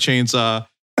starting up a chainsaw.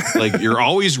 Like, you're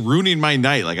always ruining my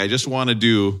night. Like, I just want to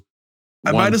do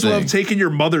I might as well have taken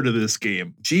your mother to this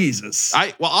game. Jesus.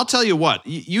 I'll tell you what.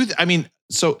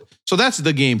 So that's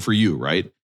the game for you,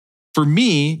 right? For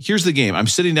me, here's the game. I'm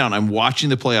sitting down. I'm watching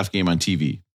the playoff game on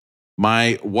TV.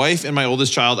 My wife and my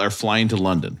oldest child are flying to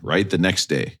London, right? The next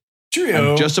day.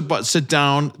 Cheerio. I'm just about to sit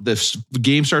down. The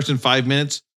game starts in 5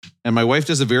 minutes. And my wife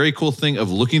does a very cool thing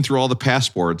of looking through all the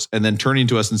passports and then turning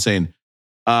to us and saying,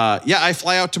 yeah, I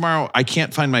fly out tomorrow. I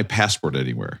can't find my passport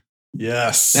anywhere.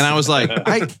 Yes. And I was like,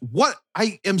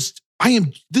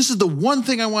 this is the one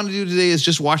thing I want to do today is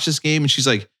just watch this game. And she's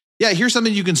like, yeah, here's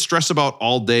something you can stress about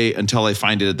all day until I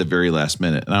find it at the very last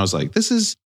minute. And I was like, this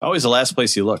is always the last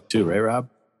place you look too, right, Rob?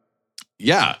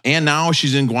 Yeah. And now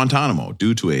she's in Guantanamo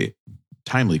due to a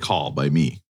timely call by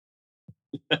me.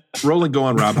 Rolling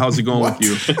going, Rob. How's it going with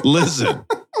you?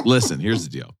 Listen, here's the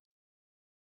deal.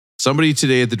 Somebody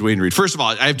today at the Dwayne Reed. First of all,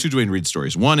 I have 2 Dwayne Reed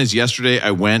stories. One is yesterday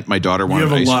my daughter wanted ice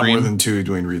cream. You have a lot more than 2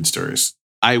 Dwayne Reed stories.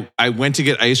 I went to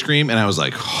get ice cream and I was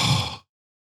like, oh.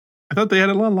 I thought they had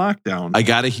it on lockdown. I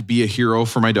got to be a hero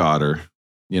for my daughter.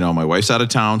 You know, my wife's out of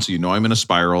town, so I'm in a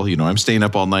spiral. I'm staying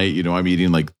up all night. I'm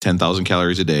eating like 10,000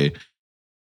 calories a day.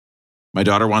 My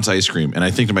daughter wants ice cream. And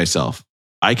I think to myself,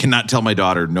 I cannot tell my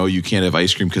daughter, no, you can't have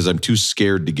ice cream because I'm too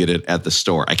scared to get it at the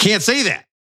store. I can't say that.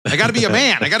 I got to be a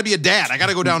man. I got to be a dad. I got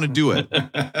to go down and do it.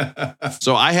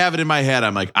 So I have it in my head.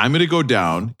 I'm like, I'm going to go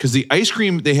down because the ice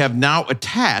cream, they have now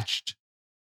attached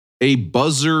a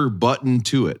buzzer button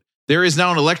to it. There is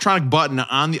now an electronic button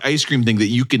on the ice cream thing that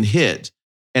you can hit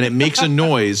and it makes a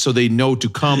noise so they know to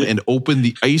come and open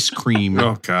the ice cream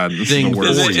thing.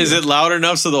 Is it loud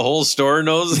enough so the whole store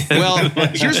knows? Well,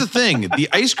 here's the thing. The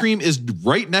ice cream is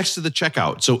right next to the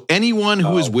checkout. So anyone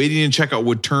who is waiting in checkout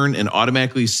would turn and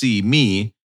automatically see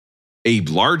me, a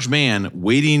large man,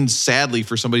 waiting sadly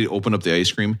for somebody to open up the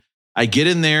ice cream. I get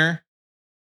in there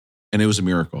and it was a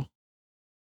miracle.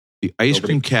 The ice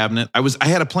cream cabinet. I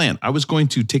had a plan. I was going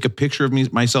to take a picture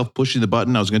of myself pushing the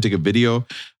button. I was going to take a video.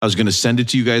 I was going to send it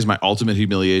to you guys. My ultimate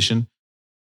humiliation.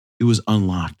 It was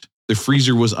unlocked. The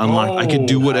freezer was unlocked. I could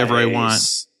do whatever I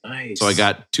want. Nice. So I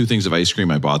got 2 things of ice cream.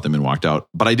 I bought them and walked out.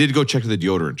 But I did go check the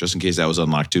deodorant just in case that was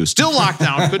unlocked too. Still locked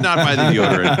down. Could not buy the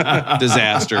deodorant.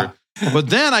 Disaster. But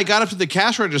then I got up to the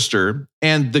cash register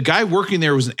and the guy working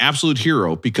there was an absolute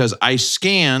hero because I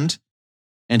scanned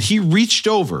and he reached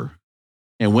over.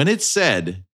 And when it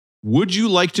said, would you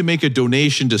like to make a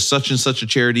donation to such and such a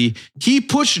charity? He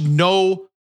pushed no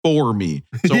for me.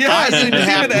 So I didn't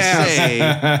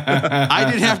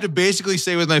have to basically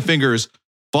say with my fingers,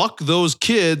 fuck those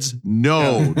kids.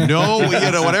 No,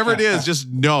 whatever it is, just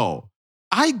no.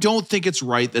 I don't think it's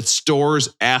right that stores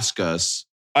ask us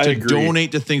to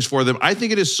donate to things for them. I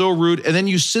think it is so rude. And then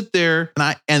you sit there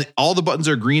and all the buttons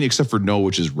are green except for no,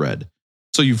 which is red.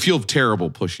 So you feel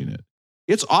terrible pushing it.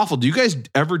 It's awful. Do you guys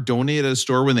ever donate at a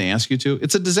store when they ask you to?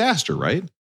 It's a disaster, right?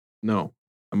 No,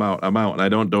 I'm out. And I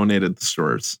don't donate at the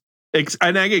stores.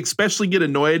 And I especially get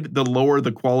annoyed the lower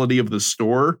the quality of the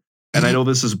store. And I know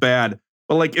this is bad.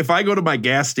 But like if I go to my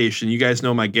gas station, you guys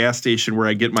know my gas station where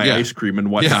I get my ice cream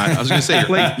and whatnot. Yeah, I was going to say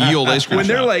like ye old ice cream. When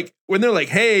they're like,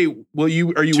 hey, are you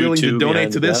willing to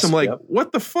donate to this? I'm like,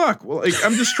 what the fuck? Well, like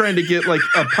I'm just trying to get like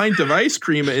a pint of ice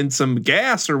cream and some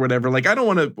gas or whatever. Like I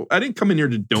didn't come in here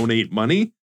to donate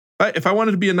money. If I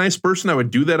wanted to be a nice person, I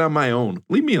would do that on my own.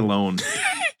 Leave me alone.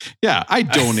 Yeah, I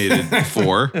donated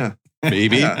before. Yeah.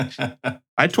 Maybe. Yeah.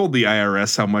 I told the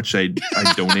IRS how much I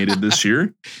donated this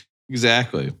year.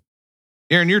 Exactly.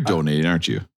 Aaron, you're donating, aren't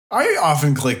you? I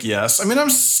often click yes. I mean, I'm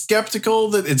skeptical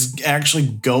that it's actually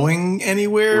going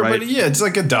anywhere, right. But yeah, it's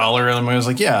like $1, and I was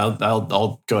like, yeah,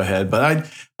 I'll go ahead. But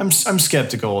I'm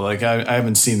skeptical. Like I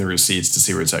haven't seen the receipts to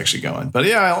see where it's actually going. But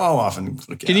yeah, I'll often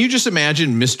click yes. Can you just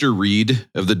imagine Mr. Reed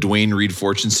of the Dwayne Reed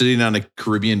Fortune sitting on a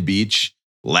Caribbean beach,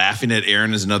 laughing at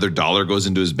Aaron as another $1 goes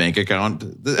into his bank account?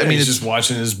 I mean, he's just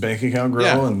watching his bank account grow.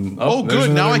 Yeah. And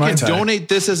good. Now I can donate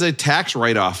this as a tax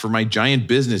write-off for my giant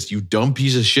business. You dumb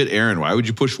piece of shit, Aaron. Why would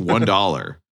you push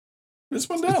 $1? It's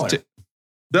 $1.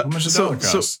 How much does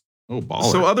 $1 cost?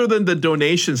 Baller. So other than the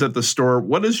donations at the store,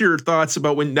 what is your thoughts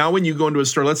about when you go into a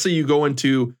store? Let's say you go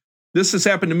into, this has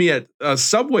happened to me at a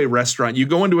Subway restaurant. You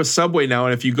go into a Subway now,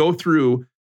 and if you go through,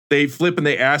 they flip and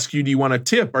they ask you, do you want a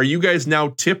tip? Are you guys now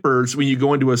tippers when you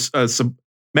go into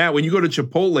Matt, when you go to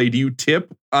Chipotle, do you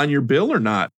tip on your bill or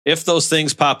not? If those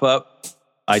things pop up,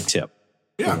 I tip.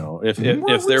 Yeah. You know, if they're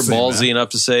ballsy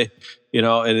enough to say, you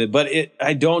know,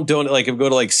 I don't like if I go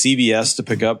to like CVS to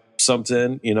pick up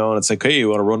something, you know, and it's like, hey, you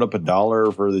want to run up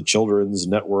 $1 for the Children's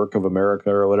Network of America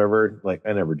or whatever? Like,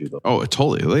 I never do those. Oh,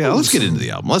 totally. Yeah, let's get into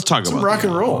the album. Let's talk about rock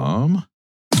and roll.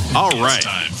 All right. It's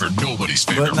time for nobody's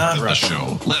favorite part of the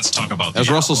show. Let's talk about As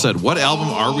Russell said, what album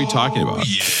are we talking about?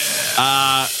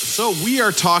 Yeah. So we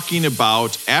are talking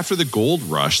about After the Gold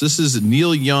Rush. This is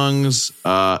Neil Young's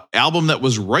album that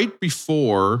was right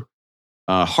before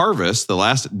Harvest, the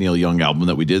last Neil Young album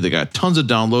that we did. They got tons of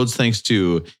downloads thanks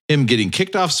to him getting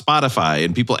kicked off Spotify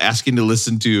and people asking to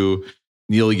listen to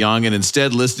Neil Young and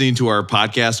instead listening to our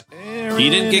podcast. He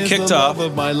didn't get kicked off.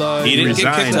 He didn't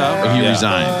get kicked off. He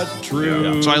resigned.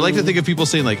 True. So I like to think of people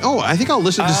saying like, oh, I think I'll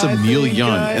listen to some Neil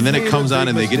Young. And then it comes on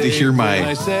and they get to hear my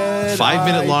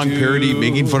 5-minute long parody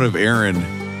making fun of Aaron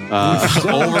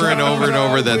over and over and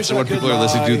over. That's what people are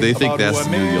listening to. They think that's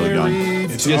Neil Young.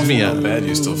 It gives me how bad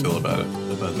you still feel about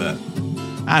that.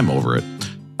 I'm over it.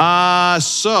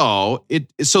 So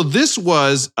this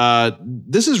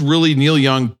is really Neil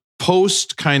Young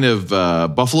post kind of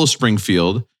Buffalo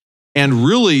Springfield. And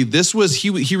really, this was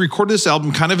he recorded this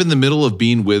album kind of in the middle of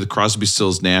being with Crosby,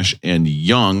 Stills, Nash, and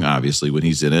Young, obviously, when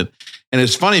he's in it. And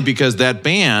it's funny because that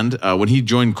band, when he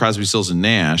joined Crosby, Stills, and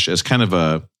Nash as kind of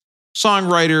a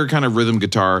songwriter, kind of rhythm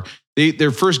guitar,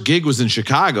 their first gig was in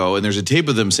Chicago, and there's a tape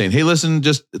of them saying, hey, listen,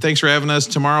 just thanks for having us.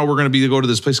 Tomorrow we're going to go to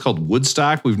this place called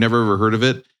Woodstock. We've never ever heard of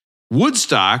it.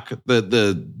 Woodstock,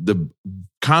 the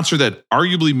concert that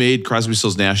arguably made Crosby,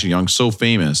 Stills, Nash, and Young so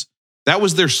famous, that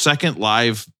was their second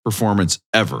live performance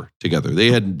ever together.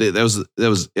 That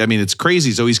was. I mean, it's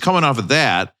crazy. So he's coming off of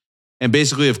that, and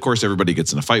basically, of course, everybody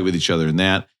gets in a fight with each other in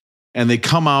that, and they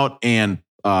come out and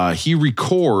he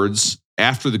records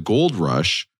After the Gold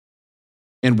Rush,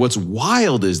 And what's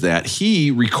wild is that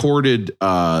he recorded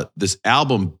this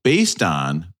album based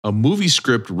on a movie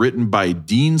script written by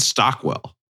Dean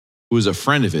Stockwell, who is a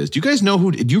friend of his. Do you guys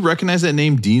know do you recognize that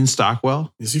name, Dean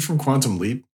Stockwell? Is he from Quantum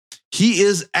Leap? He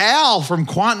is Al from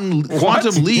Quantum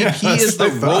Leap. Yeah, he is the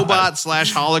robot /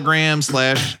 hologram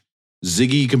 /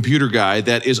 Ziggy computer guy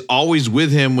that is always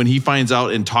with him when he finds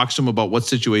out and talks to him about what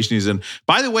situation he's in.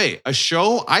 By the way, a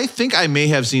show I think I may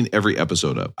have seen every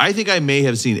episode of. I think I may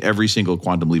have seen every single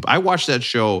Quantum Leap. I watched that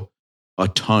show a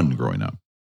ton growing up.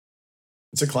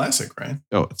 It's a classic, right?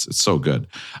 Oh, it's so good.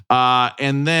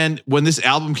 And then when this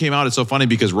album came out, it's so funny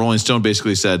because Rolling Stone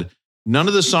basically said, none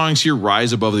of the songs here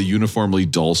rise above the uniformly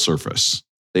dull surface.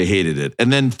 They hated it.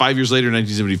 And then 5 years later, in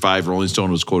 1975, Rolling Stone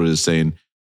was quoted as saying,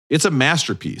 it's a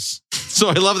masterpiece. So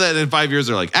I love that in 5 years,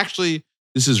 they're like, actually,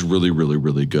 this is really, really,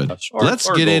 really good. Let's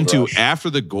get into Rush. After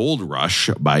the Gold Rush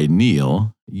by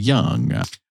Neil Young.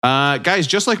 Guys,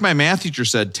 just like my math teacher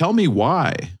said, tell me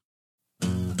why.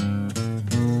 Did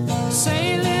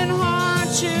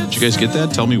you guys get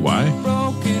that? Tell me why.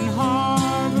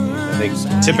 I think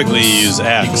typically you use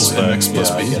X, but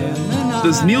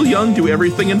Does Neil Young do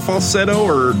everything in falsetto,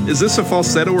 or is this a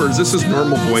falsetto, or is this his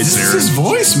normal voice? This is his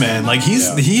voice, man. Like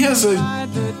he has a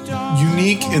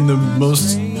unique, in the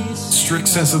most strict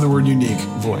sense of the word, unique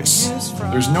voice.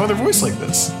 There's no other voice like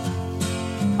this.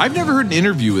 I've never heard an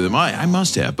interview with him. I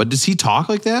must have, but does he talk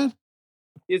like that?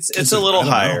 It's a little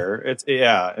higher. It's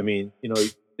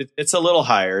it's a little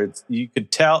higher. You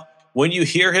could tell when you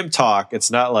hear him talk.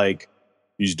 It's not like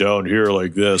he's down here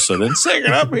like this and then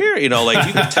singing up here. You know, like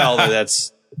you can tell that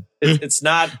it's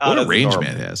not what a range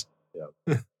man has.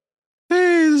 Yeah.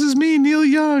 Hey, this is me, Neil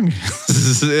Young.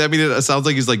 I mean, it sounds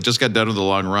like he's like just got done with a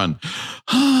long run.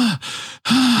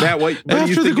 Matt, what do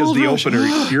you think is the opener?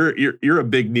 You're a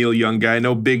big Neil Young guy. I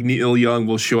know big Neil Young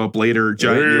will show up later.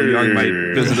 Giant Neil Young might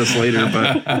visit us later.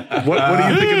 But what do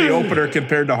you think of the opener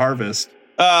compared to Harvest?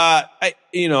 I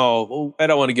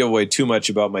don't want to give away too much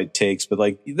about my takes, but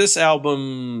like this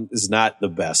album is not the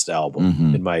best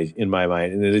album in my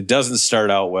mind, and it doesn't start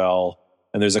out well.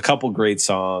 And there's a couple great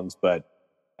songs, but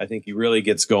I think he really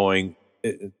gets going.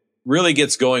 It really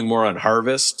gets going more on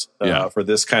Harvest for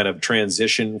this kind of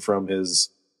transition from his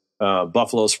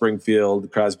Buffalo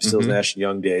Springfield, Crosby, Stills, Nash and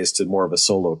Young days to more of a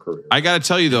solo career. I got to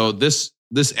tell you though, this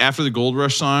After the Gold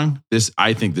Rush song,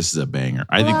 I think this is a banger.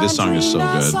 I think this song is so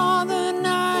good.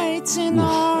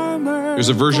 There's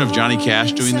a version of Johnny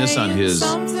Cash doing this on his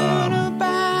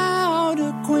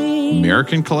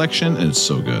American collection, and it's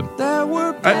so good.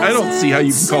 I don't see how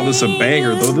you can call this a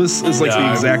banger, though. This is like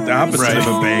the exact opposite of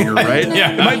a banger, right?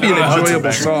 Yeah, it might be an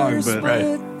enjoyable song, but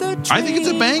I think it's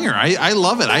a banger. I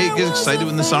love it. I get excited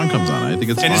when the song comes on. I think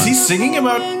it's fun. And is he singing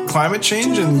about climate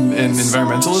change and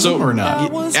environmentalism or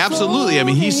not? Absolutely. I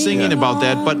mean, he's singing about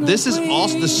that, but this is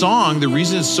also the song. The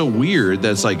reason it's so weird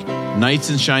that's like Knights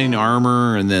in Shining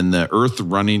Armor and then the Earth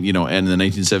Running, and in the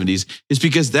 1970s is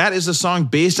because that is a song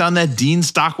based on that Dean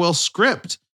Stockwell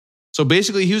script. So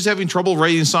basically he was having trouble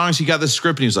writing songs. He got the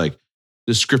script and he was like,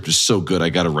 this script is so good, I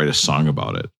got to write a song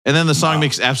about it. And then the song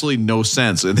makes absolutely no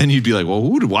sense. And then you'd be like, well, who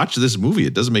would watch this movie?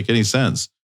 It doesn't make any sense.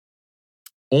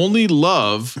 Only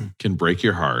love can break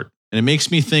your heart. And it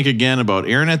makes me think again about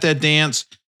Aaron at that dance,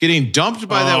 getting dumped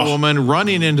by that woman,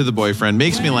 running into the boyfriend.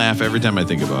 Makes me laugh every time I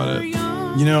think about it.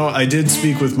 I did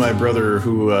speak with my brother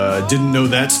who didn't know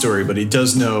that story, but he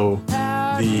does know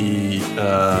the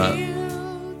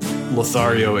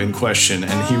Lothario in question.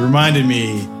 And he reminded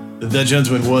me that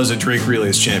gentleman was a Drake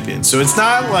Relays champion. So it's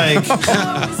not like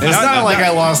I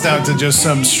lost out to just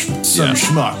some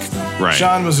schmuck. Right.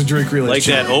 Sean was a Drake Relays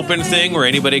champion. Like that open thing where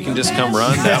anybody can just come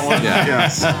run, that one?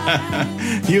 Yes.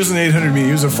 He was an 800 meter.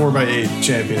 He was a 4x8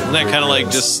 champion. Isn't that kind of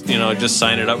like just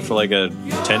sign it up for like a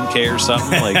 10K or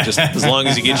something? Like just as long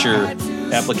as you get your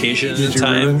application in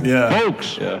time. Yeah.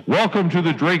 Folks, welcome to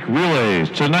the Drake Relays.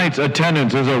 Tonight's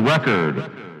attendance is a record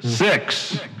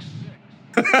 6.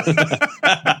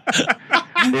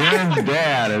 Aaron's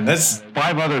dad and that's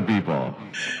 5 other people.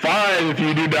 5 if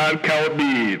you do not count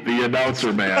me, the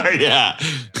announcer man. Yeah.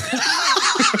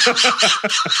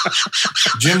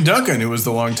 Jim Duncan, who was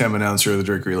the longtime announcer of the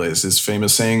Drake Relays, his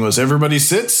famous saying was, "Everybody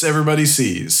sits, everybody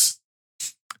sees."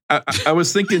 I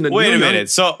was thinking that. Wait a minute.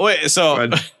 So it's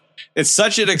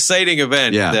such an exciting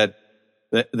event that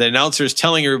the announcer is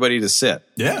telling everybody to sit.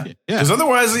 Yeah. Because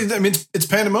otherwise, I mean, it's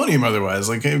pandemonium. Otherwise,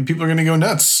 like people are going to go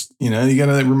nuts. You got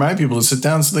to remind people to sit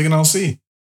down so they can all see.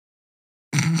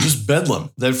 Just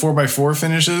bedlam. That 4x4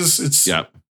 finishes. It's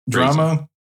drama,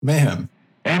 mayhem.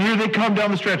 And here they come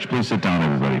down the stretch. Please sit down,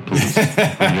 everybody. Please. Please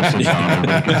sit down,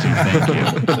 everybody.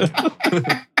 Thank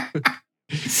you.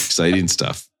 Exciting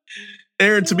stuff.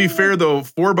 Aaron, to be fair though,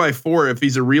 4x4, if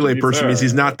he's a relay person, means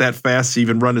he's not that fast to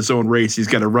even run his own race. He's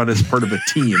got to run as part of a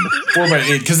team.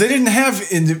 4x8, because they didn't have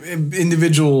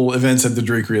individual events at the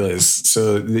Drake Relays,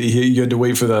 so you had to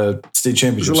wait for the state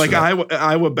championship. Is it like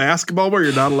Iowa basketball where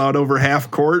you're not allowed over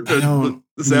half court?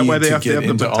 Is that why they have to have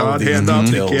the baton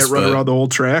handoff? They can't run around the whole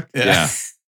track. Yeah.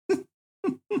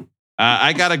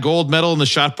 I got a gold medal in the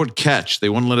shot put catch. They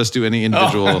wouldn't let us do any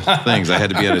individual things. I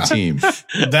had to be on a team.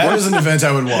 That was an event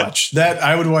I would watch.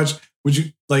 Would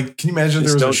you like? Can you imagine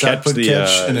if there was a shot put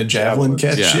catch and a javelin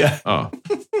catch? Yeah. Oh.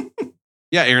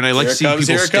 Yeah, Aaron. I like seeing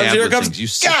people stab with things. You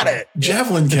got it.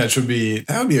 Javelin catch would be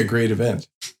a great event.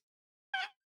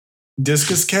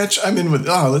 Discus catch. I'm in with.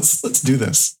 Let's do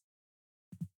this.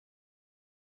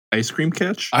 Ice cream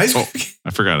catch? I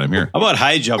forgot I'm here. How about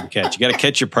high jump catch? You got to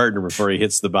catch your partner before he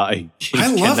hits the body.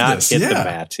 I love this. Hit the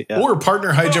mat. Yeah. Or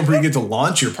partner high jump where you get to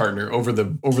launch your partner over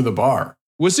the bar.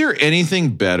 Was there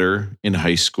anything better in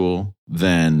high school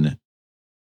than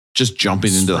just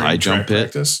jumping into the high jump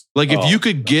pit? Practice? Like if you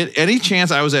could get any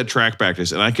chance, I was at track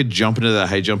practice and I could jump into that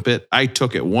high jump pit, I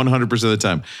took it 100% of the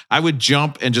time. I would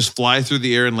jump and just fly through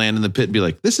the air and land in the pit and be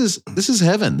like, this is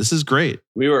heaven. This is great.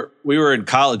 We were in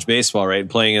college baseball, right?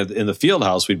 Playing in the field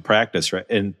house, we'd practice, right?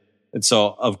 And so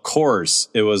of course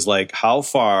it was like, how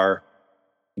far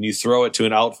can you throw it to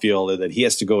an outfielder that he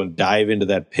has to go and dive into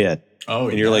that pit? Oh,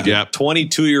 and you're like a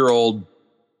 22-year-old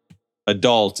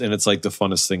adult, and it's like the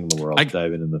funnest thing in the world.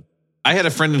 Diving in the. I had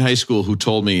a friend in high school who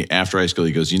told me after high school,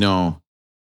 he goes,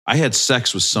 I had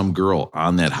sex with some girl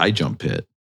on that high jump pit.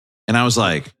 And I was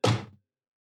like,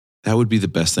 that would be the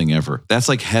best thing ever. That's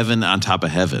like heaven on top of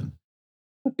heaven.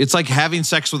 It's like having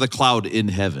sex with a cloud in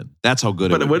heaven. That's how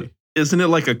good it would be. Isn't it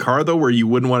like a car though, where you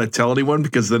wouldn't want to tell anyone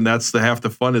because then that's half the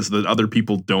fun is that other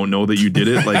people don't know that you did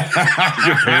it? Like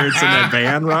your parents in that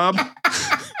van, Rob?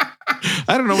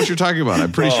 I don't know what you're talking about.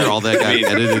 I'm pretty sure all that got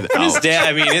edited out. His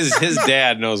dad, his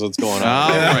dad knows what's going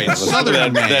on. Oh, right.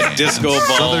 Southern man. That disco ball.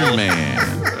 Southern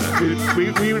man.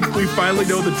 We finally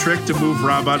know the trick to move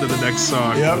Rob on to the next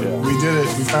song. Yep, we did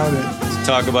it. We found it. Let's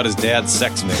talk about his dad's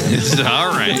sex man.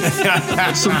 All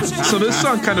right. So this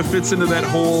song kind of fits into that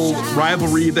whole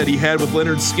rivalry that he had with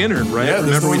Leonard Skinner, right? Yeah,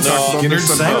 remember we talked about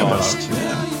this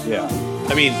about. Yeah.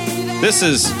 I mean, this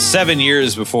is 7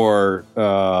 years before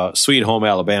Sweet Home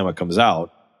Alabama comes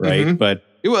out, right? Mm-hmm. But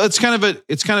well, it's kind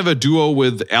of a duo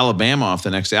with Alabama off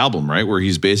the next album, right? Where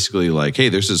he's basically like, hey,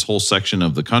 there's this whole section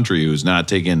of the country who's not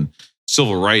taking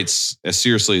civil rights as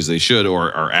seriously as they should,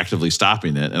 or are actively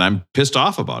stopping it, and I'm pissed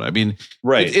off about it. I mean,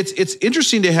 right? It's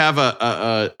interesting to have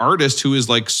a artist who is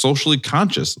like socially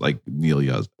conscious, like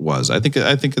Neil was. I think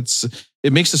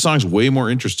it makes the songs way more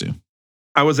interesting.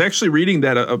 I was actually reading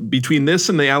that between this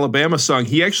and the Alabama song,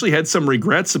 he actually had some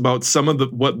regrets about some of the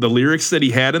lyrics that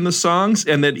he had in the songs,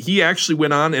 and that he actually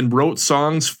went on and wrote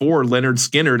songs for Leonard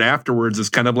Skinner afterwards as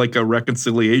kind of like a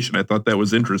reconciliation. I thought that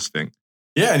was interesting.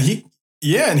 Yeah,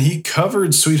 and he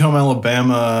covered Sweet Home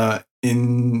Alabama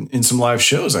in some live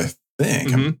shows, I think.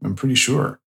 Mm-hmm. I'm pretty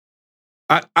sure.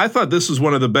 I thought this was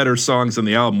one of the better songs on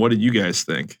the album. What did you guys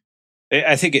think?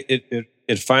 I think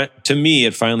to me,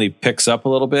 it finally picks up a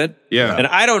little bit. Yeah. And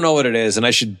I don't know what it is, and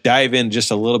I should dive in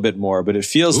just a little bit more, but it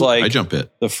feels like I jump it.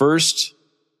 The first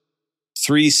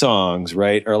 3 songs,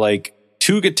 right, are like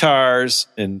 2 guitars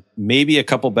and maybe a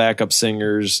couple backup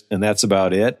singers, and that's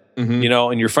about it.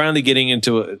 Mm-hmm. And you're finally getting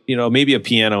into maybe a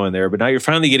piano in there, but now you're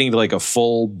finally getting to like a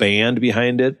full band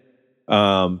behind it.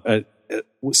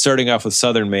 Starting off with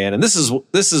Southern Man, and this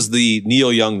is the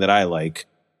Neil Young that I like.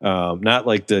 Not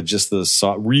like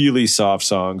the really soft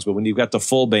songs, but when you've got the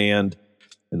full band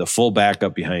and the full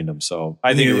backup behind them. So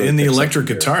I think in the electric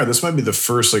guitar, this might be the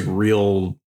first like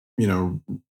real,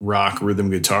 rock rhythm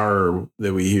guitar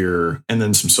that we hear, and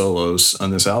then some solos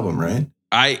on this album, right?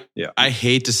 I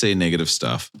hate to say negative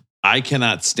stuff. I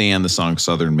cannot stand the song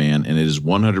Southern Man, and it is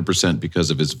 100%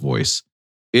 because of his voice.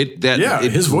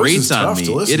 His voice is tough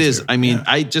to listen to. It is. I mean,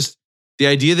 the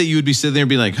idea that you would be sitting there and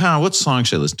be like, what song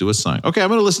should I listen to? What song? Okay, I'm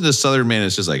going to listen to Southern Man.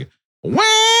 It's just like, wah!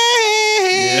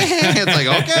 It's like,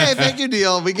 okay, thank you,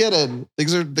 Neil. We get it.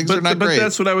 Things are not great. But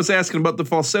that's what I was asking about the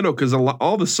falsetto, because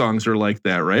all the songs are like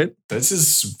that, right? That's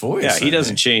his voice. Yeah, he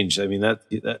doesn't change. I mean, that's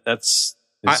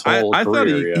his whole I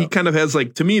career. Thought he kind of has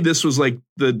like, to me, this was like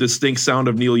the distinct sound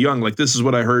of Neil Young. Like, this is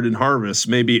what I heard in Harvest.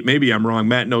 Maybe I'm wrong.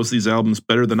 Matt knows these albums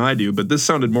better than I do, but this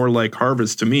sounded more like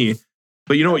Harvest to me.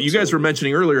 But you know what? You guys were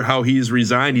mentioning earlier how he's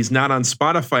resigned. He's not on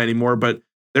Spotify anymore. But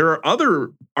there are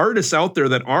other artists out there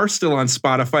that are still on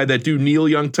Spotify that do Neil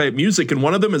Young type music. And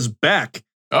one of them is Beck.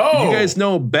 Oh, you guys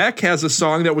know Beck has a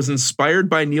song that was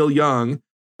inspired by Neil Young.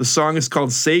 The song is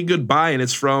called Say Goodbye, and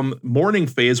it's from Morning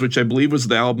Phase, which I believe was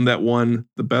the album that won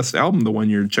the best album the one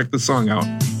year. Check the song out.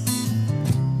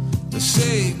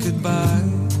 Say goodbye.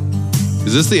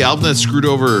 Is this the album that screwed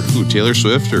over who? Taylor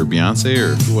Swift or Beyonce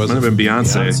or who was it? Might have been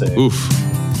Beyonce. Oof.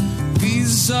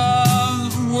 These are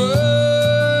the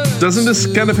words. Doesn't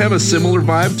this kind of have a similar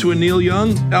vibe to a Neil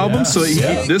Young album? So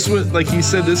this was, like he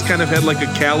said, this kind of had like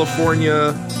a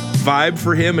California vibe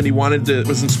for him, and he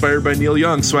was inspired by Neil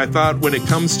Young. So I thought when it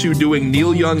comes to doing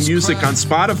Neil Young music on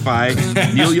Spotify,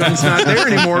 Neil Young's not there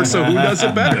anymore, so who does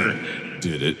it better?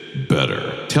 Did it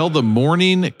better. Till the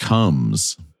Morning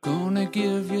Comes. Gonna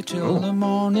give you till the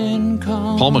morning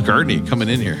comes. Paul McCartney coming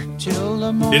in here.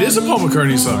 It is a Paul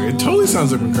McCartney song. It totally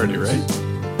sounds like McCartney,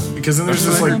 right? Because then there's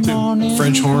this like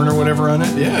French horn or whatever on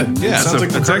it. Yeah, it sounds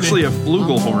like it's actually a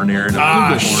flugelhorn, Aaron.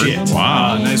 Shit!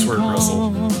 Wow, nice work,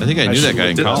 Russell. I think I knew that guy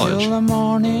in college.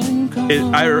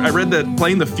 I read that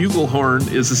playing the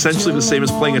flugelhorn is essentially the same as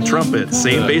playing a trumpet.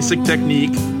 Same basic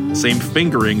technique, same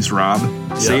fingerings, Rob,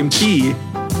 same key,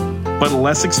 but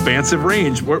less expansive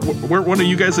range. Were one of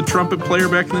you guys a trumpet player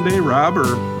back in the day, Rob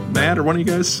or Matt, or one of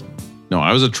you guys? No,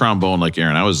 I was a trombone like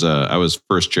Aaron. I was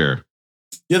first chair.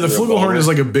 Yeah, the flugelhorn is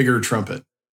like a bigger trumpet.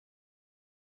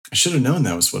 I should have known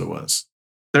that was what it was.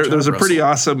 There's a pretty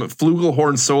awesome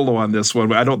flugelhorn solo on this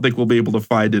one. I don't think we'll be able to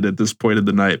find it at this point of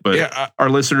the night, but our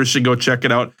listeners should go check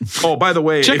it out. Oh, by the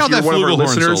way, check out that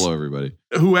flugelhorn solo, everybody.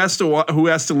 Who has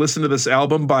to listen to this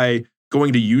album by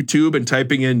going to YouTube and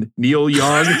typing in Neil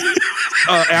Young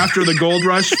after the Gold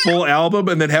Rush full album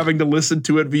and then having to listen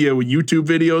to it via YouTube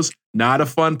videos? Not a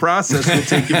fun process. We'll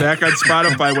take you back on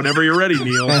Spotify whenever you're ready,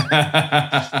 Neil.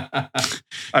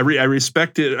 I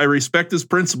respect it. I respect his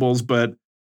principles, but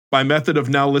my method of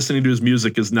now listening to his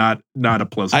music is not a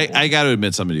pleasant one. I got to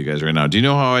admit something to you guys right now. Do you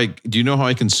know how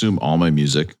I consume all my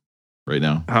music right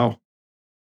now? How?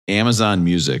 Amazon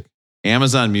Music.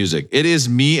 Amazon Music. It is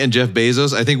me and Jeff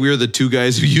Bezos. I think we are the two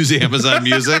guys who use Amazon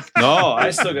Music. No, I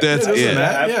still got that's it.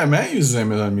 Matt uses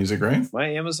Amazon Music, right? My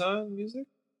Amazon Music?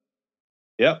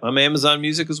 Yep, I'm Amazon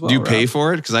Music as well. Do you pay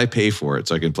for it? Because I pay for it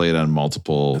so I can play it on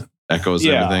multiple Echoes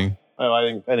and everything. Oh,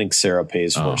 I think Sarah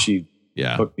pays for it. She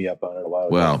hooked me up on it a while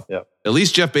ago. Well, at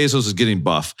least Jeff Bezos is getting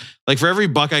buff. Like for every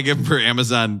buck I give him for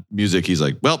Amazon Music, he's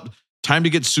like, well, time to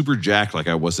get super jacked like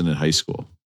I wasn't in high school.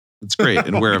 It's great.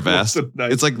 And wear a vest.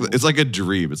 It's like a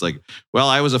dream. It's like, well,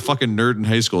 I was a fucking nerd in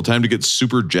high school. Time to get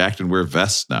super jacked and wear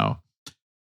vests now.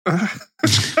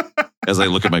 As I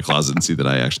look at my closet and see that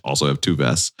I actually also have two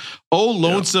vests. Oh,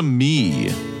 lonesome me.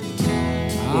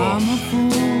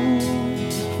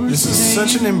 This is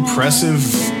such an impressive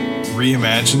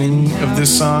reimagining of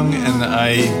this song, and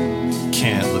I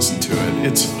can't listen to it.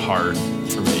 It's hard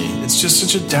for me. It's just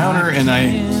such a downer, and I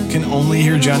can only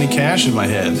hear Johnny Cash in my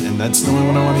head, and that's the only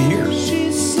one I want to hear.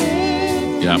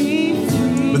 Yeah.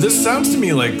 But this sounds to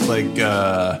me like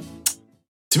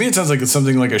to me it sounds like it's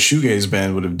something like a shoegaze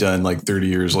band would have done like 30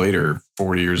 years later,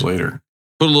 40 years later.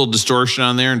 Put a little distortion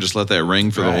on there and just let that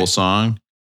ring for the whole song.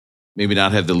 Maybe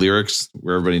not have the lyrics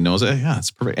where everybody knows it. Yeah,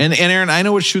 it's perfect. And Aaron, I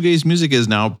know what shoegaze music is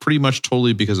now pretty much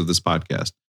totally because of this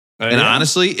podcast. And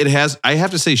honestly, I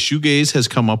have to say shoegaze has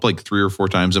come up like 3 or 4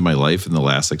 times in my life in the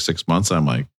last like 6 months. I'm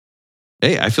like,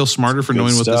 hey, I feel smarter for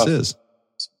knowing what this is.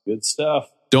 Good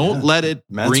stuff. Don't let it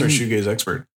Matt's our shoegaze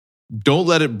expert. Don't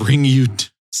let it bring you,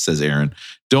 says Aaron.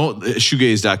 Don't,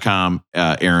 shoegaze.com,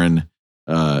 Aaron.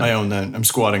 I own that. I'm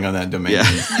squatting on that domain. Yeah.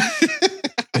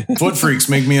 Foot freaks,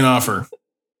 make me an offer.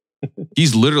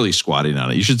 He's literally squatting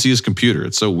on it. You should see his computer.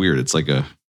 It's so weird. It's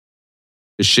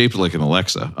shaped like an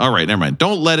Alexa. All right, never mind.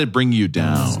 Don't let it bring you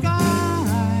down.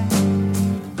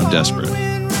 I'm desperate.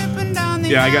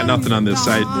 Yeah, I got nothing on this.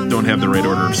 I don't have the right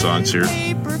order of songs here.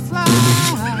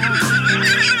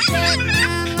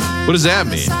 What does that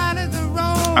mean?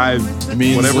 I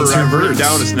mean, whatever I've written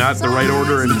down is not the right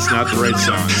order and it's not the right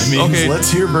song. Okay,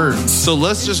 let's hear birds. So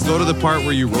let's just go to the part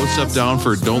where you wrote stuff down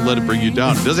for Don't Let It Bring You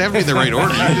Down. It doesn't have to be in the right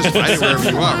order. You can just find it wherever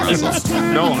you want, Russell.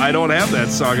 No, I don't have that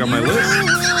song on my list.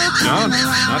 No,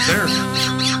 not there.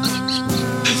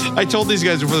 I told these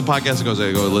guys before the podcast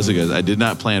I go, listen, guys, I did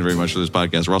not plan very much for this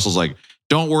podcast. Russell's like,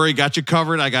 don't worry, got you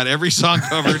covered. I got every song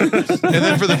covered. And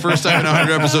then for the first time in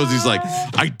 100 episodes, he's like,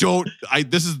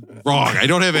 this is wrong. I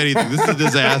don't have anything. This is a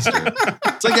disaster.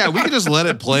 It's like, yeah, we can just let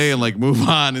it play and like move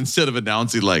on instead of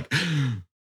announcing like,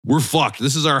 we're fucked.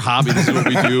 This is our hobby. This is what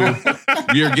we do.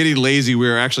 We are getting lazy. We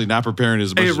are actually not preparing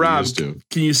as much as Rob, we used to.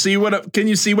 Can you see what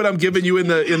I'm giving you in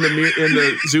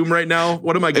the Zoom right now?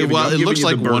 What am I giving you? Well, it looks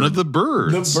like one of the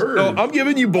birds. The bird. No, I'm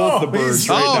giving you both the birds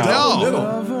right now.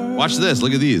 No. Watch this.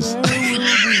 Look at these.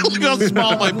 Look how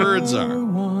small my birds are.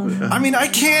 I mean, I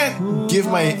can't give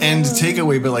my end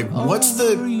takeaway, but like, what's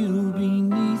the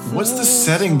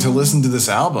setting to listen to this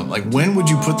album? Like, when would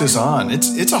you put this on?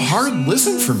 It's a hard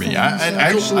listen for me.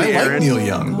 I like Neil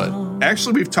Young, but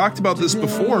actually, we've talked about this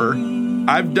before.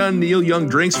 I've done Neil Young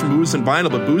drinks from Booze and Vinyl,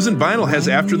 but Booze and Vinyl has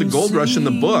After the Gold Rush in the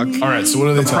book. All right, so what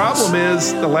are they? The problem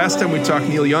is, the last time we talked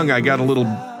Neil Young, I got a little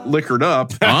liquored up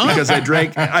because I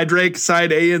drank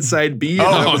side A and side B, and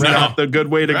that was not the good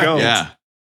way to go. Yeah.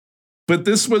 But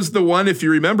this was the one, if you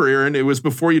remember, Aaron, it was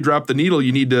before you drop the needle.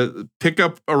 You need to pick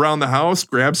up around the house,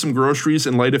 grab some groceries,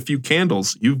 and light a few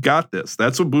candles. You've got this.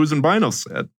 That's what Booze and Vinyl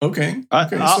said. Okay.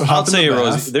 I'll tell you,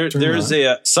 Rosie, there's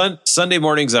a Sunday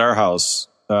mornings at our house,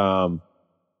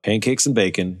 pancakes and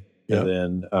bacon, and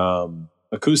then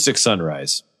acoustic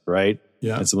sunrise, right?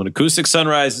 Yeah. And so when acoustic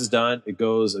sunrise is done, it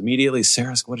goes immediately.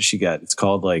 Sarah's, what does she got? It's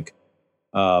called like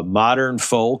modern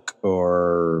folk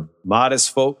or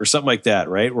modest folk or something like that,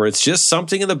 right? Where it's just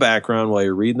something in the background while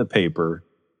you're reading the paper.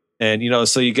 And,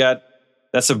 so you got,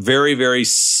 that's a very, very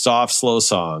soft, slow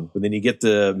song. But then you get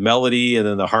the melody and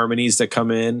then the harmonies that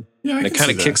come in. Yeah, and it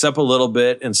kind of kicks up a little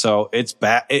bit. And so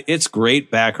it's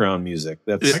great background music.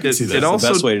 That's the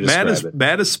best way to describe it.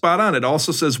 Matt is spot on. It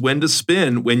also says when to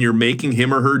spin when you're making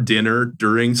him or her dinner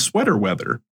during sweater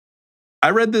weather. I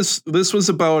read this was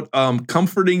about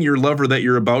comforting your lover that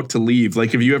you're about to leave.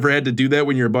 Like, have you ever had to do that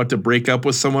when you're about to break up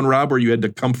with someone, Rob, where you had to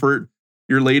comfort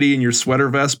your lady in your sweater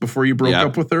vest before you broke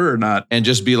up with her or not? And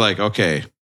just be like, okay,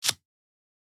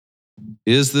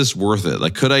 is this worth it?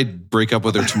 Like, could I break up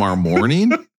with her tomorrow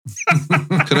morning?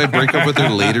 Could I break up with her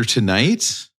later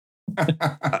tonight?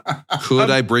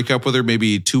 Could I break up with her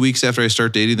maybe 2 weeks after I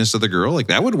start dating this other girl? Like,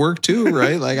 that would work too,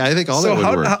 right? Like, I think that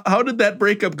would work. How did that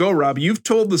breakup go, Rob? You've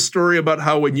told the story about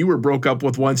how when you were broke up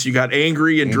with once, you got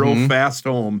angry and drove fast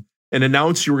home and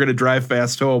announced you were going to drive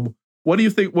fast home. What do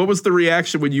you think? What was the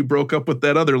reaction when you broke up with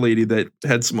that other lady that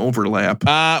had some overlap?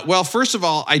 Well, first of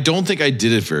all, I don't think I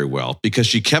did it very well because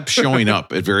she kept showing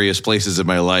up at various places in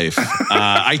my life.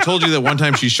 I told you that one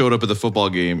time she showed up at the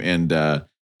football game and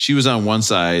she was on one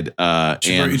side. She brought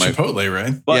you Chipotle,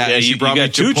 right? But she brought me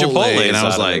Chipotle, and I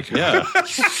was like,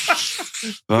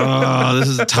 oh, this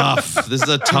is tough. This is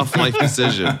a tough life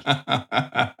decision.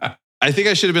 I think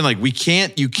I should have been like,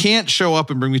 you can't show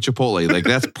up and bring me Chipotle. Like,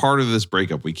 that's part of this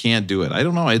breakup. We can't do it. I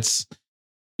don't know. It's,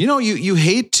 you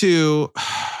hate to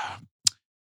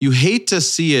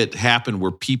see it happen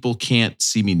where people can't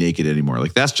see me naked anymore.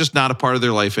 Like, that's just not a part of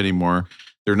their life anymore.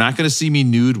 They're not going to see me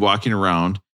nude walking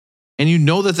around. And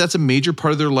that's a major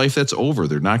part of their life that's over.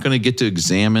 They're not going to get to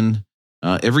examine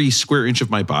every square inch of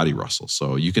my body, Russell.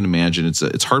 So you can imagine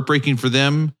it's heartbreaking for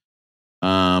them.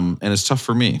 And it's tough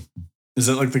for me. Is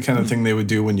that like the kind of thing they would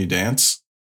do when you dance?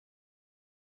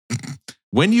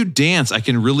 When you dance, I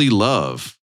can really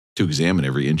love to examine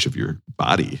every inch of your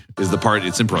body. Is the part,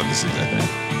 it's in parentheses, I think.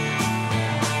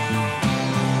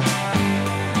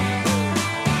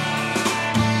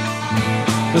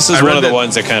 This is one of the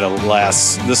ones that kind of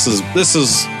lasts. This is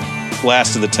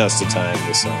lasted the test of time,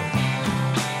 this song.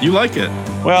 You like it?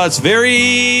 Well, it's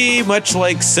very much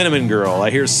like Cinnamon Girl. I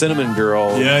hear Cinnamon Girl.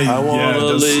 I want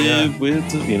to live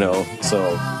with,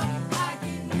 so.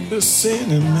 The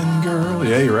Cinnamon Girl.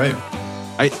 Yeah, you're right.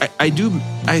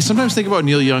 I sometimes think about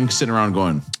Neil Young sitting around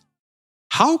going,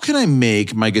 how can I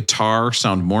make my guitar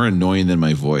sound more annoying than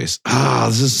my voice?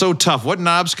 This is so tough. What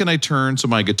knobs can I turn so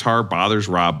my guitar bothers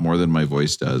Rob more than my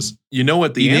voice does? You know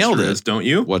what the answer is, don't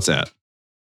you? What's that?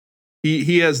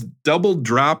 He has double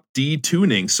drop D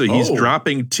tuning. So he's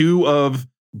dropping two of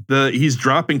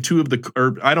the,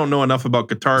 or I don't know enough about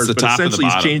guitars, but essentially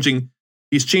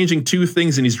he's changing two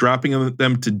things and he's dropping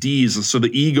them to D's. So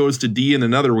the E goes to D and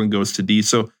another one goes to D.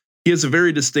 So he has a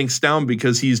very distinct sound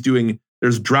because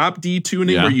there's drop D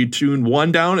tuning where you tune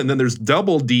one down, and then there's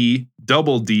double D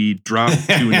drop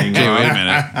tuning. Okay, wait a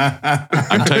minute.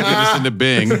 I'm typing this into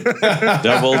Bing.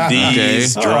 Double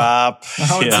D's drop.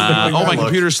 My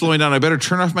computer's slowing down. I better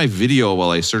turn off my video while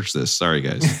I search this. Sorry,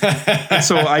 guys.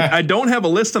 So I don't have a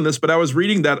list on this, but I was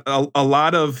reading that a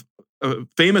lot of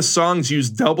famous songs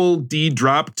use double D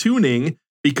drop tuning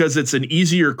because it's an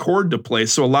easier chord to play.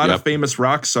 So a lot of famous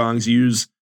rock songs use.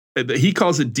 He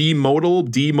calls it D-modal.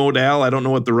 I don't know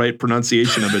what the right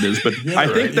pronunciation of it is, but I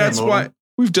think that's why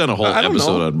we've done a whole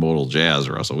episode on modal jazz,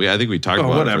 Russell. I think we talked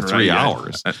about it for 3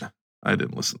 hours. I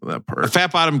didn't listen to that part.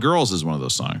 Fat Bottom Girls is one of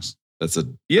those songs. That's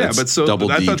double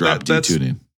D drop D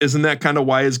tuning. Isn't that kind of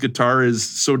why his guitar is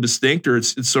so distinct, or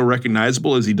it's so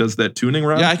recognizable as he does that tuning,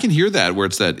 Rob? Yeah, I can hear that where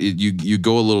it's that you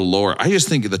go a little lower. I just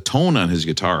think the tone on his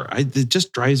guitar, it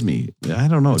just drives me. I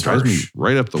don't know. It drives me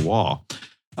right up the wall.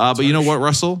 But you know what,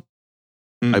 Russell?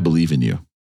 I believe in you.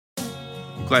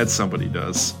 Glad somebody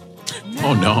does.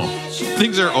 Oh no,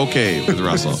 things are okay with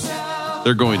Russell.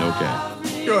 They're going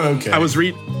okay. Going okay. I was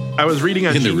reading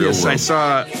on Genius. I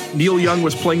saw Neil Young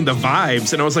was playing the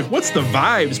Vibes, and I was like, "What's the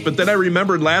Vibes?" But then I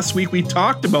remembered last week we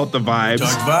talked about the Vibes.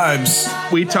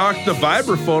 We talked the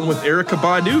vibraphone with Erykah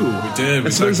Badu. We did. We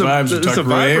talked Vibes. We talked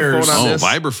Roy Ayers.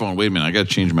 Vibraphone. Wait a minute. I got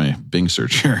to change my Bing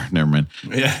search here. Never mind.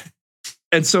 Yeah.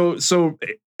 And so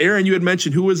Aaron, you had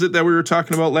mentioned, who was it that we were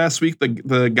talking about last week?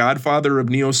 The godfather of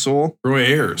neo soul, Roy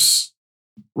Ayers.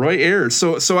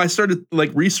 So I started like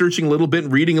researching a little bit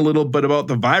and reading a little bit about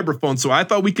the vibraphone. So I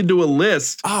thought we could do a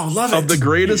list of the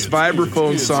greatest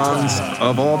vibraphone songs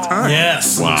of all time.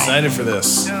 Yes. Wow. I'm excited for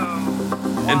this.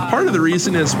 And part of the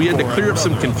reason is we had to clear up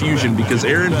some confusion because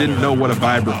Aaron didn't know what a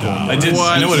vibraphone was.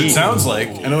 I know what it sounds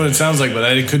like. But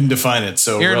I couldn't define it.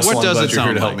 So Aaron, Russell, what does it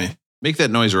sound like? Help me. Make that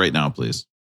noise right now, please.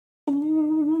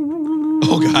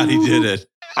 Oh God, he did it.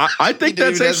 I think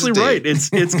that's actually right.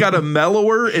 It's got a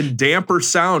mellower and damper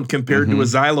sound compared to a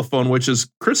xylophone, which is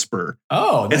crisper.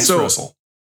 Oh, nice, Russell.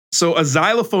 So a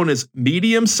xylophone is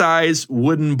medium-sized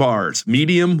wooden bars.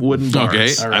 Medium wooden bars.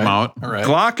 Okay, right. I'm out. All right.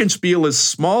 Glockenspiel is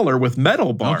smaller with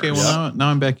metal bars. Okay, well now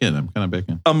I'm back in. I'm kind of back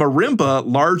in. A marimba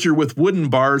larger with wooden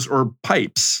bars or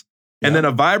pipes. And then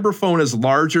a vibraphone is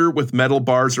larger with metal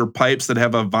bars or pipes that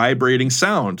have a vibrating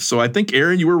sound. So I think,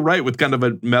 Aaron, you were right with kind of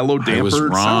a mellow, damper sound. I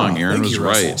was wrong. Aaron was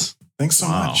right. Thanks so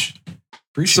much.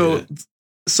 Appreciate it.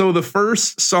 So the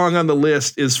first song on the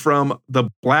list is from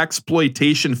the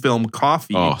blaxploitation film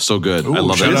Coffee. Oh, so good. I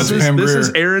love that. This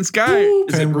is Aaron's guy.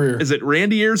 Is it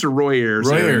Randy Ayers or Roy Ayers?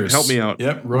 Roy Ayers. Help me out.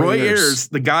 Yep, Roy Ayers,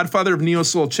 the godfather of neo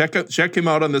soul. Check him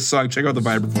out on this song. Check out the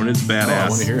vibraphone. It's badass. I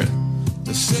want to hear it.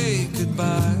 Say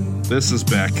goodbye. This is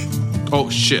Beck. Oh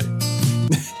shit!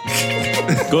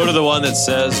 Go to the one that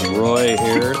says Roy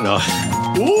here. No.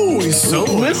 Ooh, he's so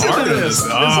listen to this.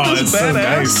 Oh, it's so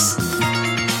nice.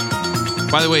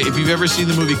 By the way, if you've ever seen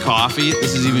the movie Coffee,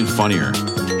 this is even funnier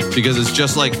because it's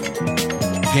just like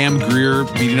Pam Grier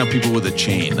beating up people with a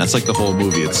chain. That's like the whole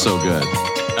movie. It's so good.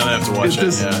 I'm gonna have to watch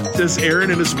it. Does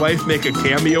Aaron and his wife make a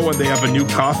cameo when they have a new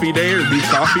coffee day or new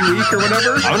coffee week or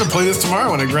whatever? I'm gonna play this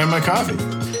tomorrow when I grind my coffee.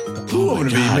 Ooh, I'm gonna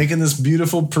be making this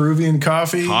beautiful Peruvian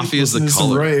coffee. Coffee is the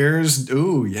color. Roy Ayers.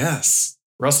 Ooh, yes.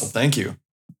 Russell, thank you.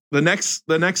 The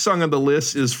next song on the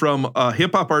list is from a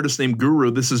hip hop artist named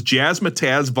Guru. This is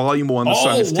Jazzmatazz Volume 1. The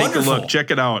song is Take a Look.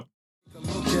 Check it out.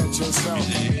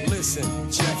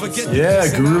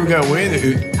 Yeah, Guru got way.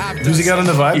 Who's he got on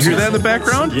the vibes? You hear that in the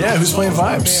background? Yeah, who's playing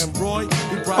vibes?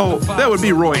 Oh, that would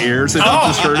be Roy Ayers. If you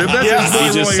just heard him. That's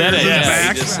he just said it.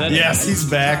 Yes, he's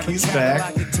back. He's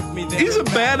back. He's a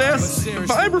badass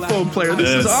vibraphone player. This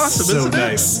is awesome, so isn't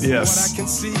nice. it?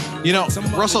 Yes. You know,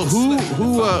 Russell,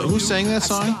 who sang that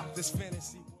song?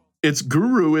 It's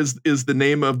Guru is the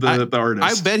name of the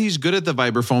artist. I bet he's good at the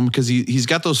vibraphone because he's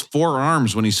got those 4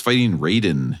 arms when he's fighting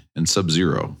Raiden and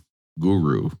Sub-Zero.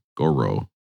 Goro.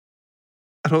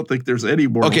 I don't think there's any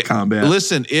Mortal Kombat.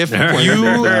 Listen, if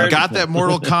you got that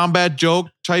Mortal Kombat joke,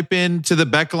 type in to the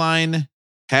Beck line,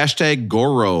 #Goro.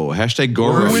 #Goro.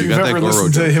 If you've ever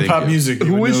listened to hip hop music,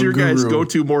 who is your guys'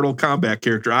 go-to Mortal Kombat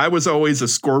character? I was always a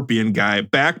Scorpion guy.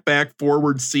 Back,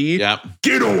 forward, C. Yep.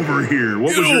 Get over here.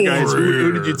 What was your guys?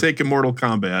 Who did you take in Mortal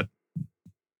Kombat?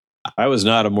 I was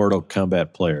not a Mortal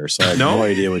Kombat player, so I have no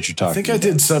idea what you're talking about. I think I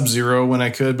did Sub-Zero when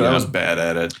I could, but I was bad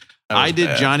at it. I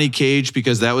did Johnny Cage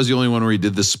because that was the only one where he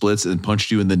did the splits and punched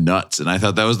you in the nuts. And I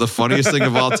thought that was the funniest thing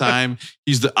of all time.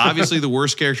 He's obviously the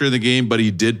worst character in the game, but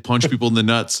he did punch people in the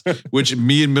nuts, which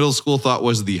me in middle school thought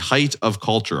was the height of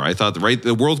culture. I thought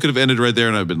the world could have ended right there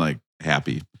and I've been like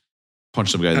happy.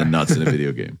 Punch some guy in the nuts in a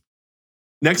video game.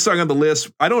 Next song on the list.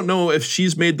 I don't know if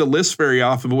she's made the list very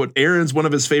often, but what Aaron's one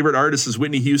of his favorite artists is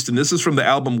Whitney Houston. This is from the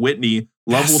album Whitney.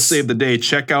 Love Will Save the Day.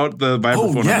 Check out the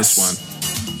vibraphone on this one.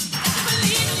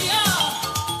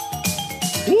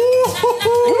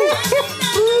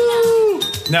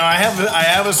 Now I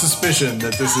have a suspicion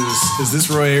that this is this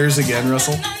Roy Ayers again,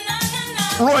 Russell?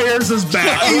 Roy Ayers is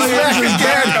back. Roy Ayers is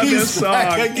back on this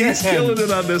song. He's killing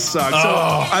it on this song. So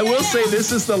I will say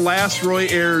this is the last Roy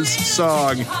Ayers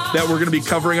song that we're going to be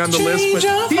covering on the list. But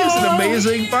he is an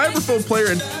amazing vibraphone player.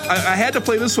 And I had to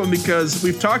play this one because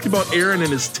we've talked about Aaron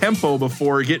and his tempo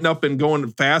before, getting up and going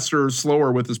faster or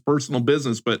slower with his personal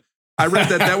business. But I read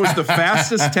that was the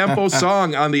fastest tempo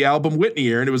song on the album Whitney,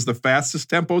 Aaron. It was the fastest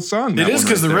tempo song. It is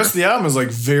because the rest of the album is like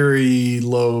very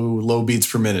low beats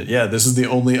per minute. Yeah, this is the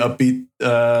only upbeat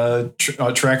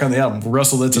track on the album.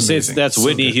 Russell, that's amazing. That's so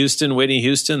Whitney Houston. Whitney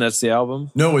Houston. That's the album.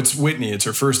 No, it's Whitney. It's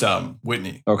her first album,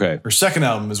 Whitney. Okay. Her second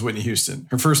album is Whitney Houston.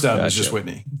 Her first album is just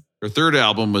Whitney. Her third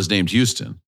album was named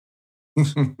Houston.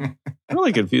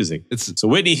 Really confusing. So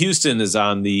Whitney Houston is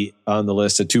on the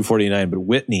list at 249, but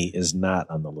Whitney is not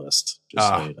on the list. Just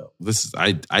so you know. This is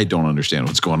I don't understand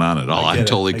what's going on at all. I'm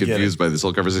totally confused by this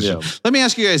whole conversation. Yeah. Let me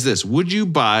ask you guys this: would you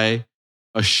buy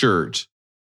a shirt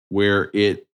where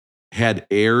it had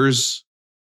Airs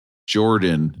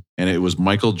Jordan and it was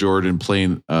Michael Jordan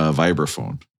playing a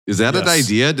vibraphone? Is that an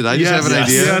idea? Did I just have an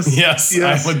idea? Yes.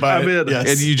 I would buy it. Yes.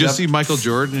 And you just see Michael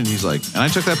Jordan and he's like, and I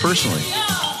took that personally.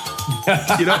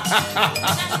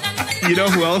 You know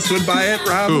who else would buy it,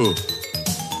 Rob? Who?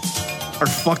 Our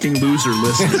fucking loser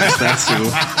listeners. That's who.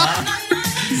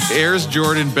 Airs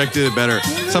Jordan, Beck did it better.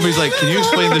 Somebody's like, can you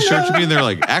explain the shirt to me? And they're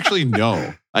like, actually,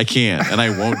 no, I can't. And I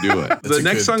won't do it. The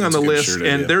next song on the list,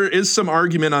 and there is some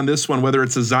argument on this one, whether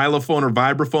it's a xylophone or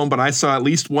vibraphone, but I saw at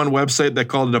least one website that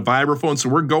called it a vibraphone. So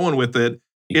we're going with it.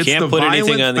 You can't put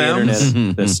anything on the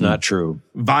internet that's not true.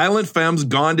 Violent Femmes,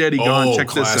 Gone Daddy Gone. Check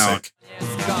classic.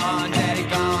 This out.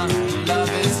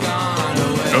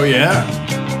 Oh, yeah.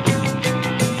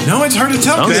 No, it's hard to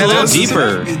tell. Sounds a little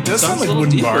deeper. It does sound like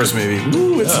wooden bars, maybe.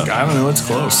 Ooh, I don't know. It's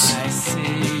close.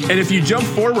 And if you jump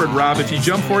forward, Rob, to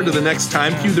the next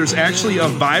time cue, there's actually a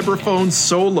vibraphone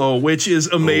solo, which is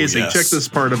amazing. Check this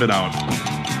part of it out.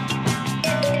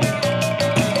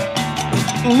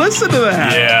 Listen to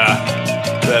that.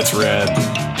 Yeah, that's rad.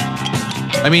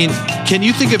 I mean, can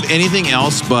you think of anything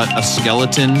else but a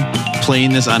skeleton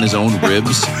playing this on his own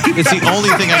ribs? It's the only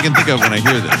thing I can think of when I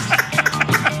hear this.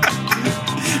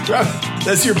 Rob,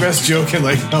 that's your best joke in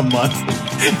like a month.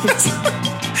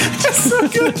 It's so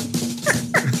good.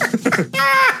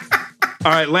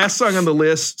 All right, last song on the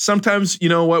list. Sometimes, you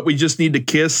know what? We just need to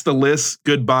kiss the list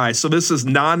goodbye. So this is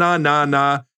Na Na Na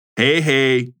Na, Hey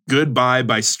Hey, Goodbye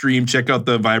by Stream. Check out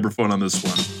the vibraphone on this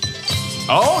one.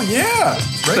 Oh, yeah.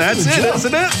 Right, that's it,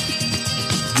 isn't it?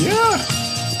 Yeah.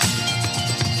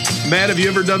 Matt, have you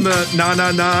ever done the Na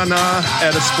Na Na Na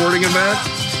at a sporting event?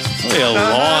 Probably a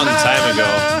long time ago.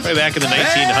 Probably back in the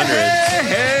 1900s.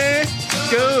 Hey,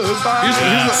 goodbye.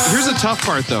 Here's the tough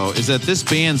part, though, is that this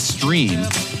band Stream,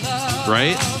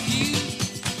 right?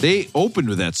 They opened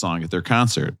with that song at their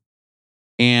concert.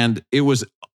 And it was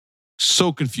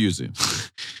so confusing.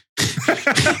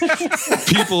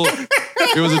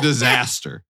 It was a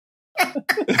disaster.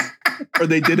 Or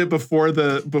they did it before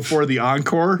the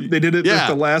encore. They did it with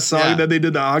the last song, and then they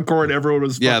did the encore, and everyone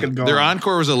was fucking gone. Their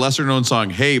encore was a lesser known song.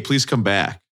 Hey, please come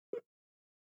back.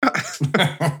 Do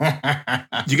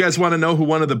you guys want to know who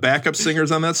one of the backup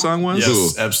singers on that song was?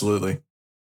 Yes, absolutely.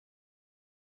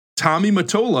 Tommy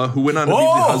Mottola, who went on to be the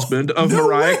husband of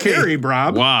Mariah Carey,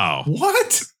 Rob. Wow.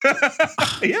 What?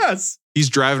 Yes. He's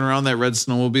driving around that red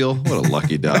snowmobile. What a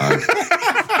lucky dog.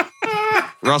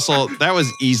 Russell, that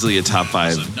was easily a top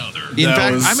 5. In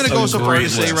fact, I'm going to go so far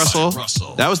as to say, Russell,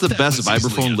 that was the best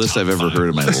vibraphone list I've ever heard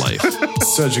in my life.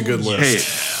 Such a good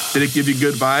list. Hey, did it give you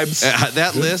good vibes?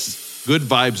 That list, good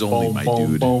vibes only, my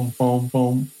dude.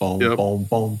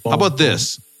 How about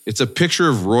this? It's a picture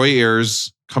of Roy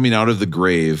Ayers coming out of the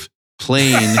grave,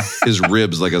 playing his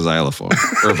ribs like a xylophone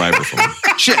or a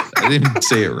vibraphone. Shit, I didn't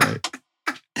say it right.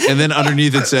 And then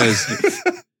underneath it says,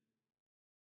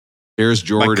 Airs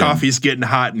Jordan. My coffee's getting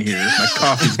hot in here.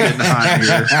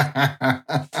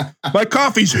 My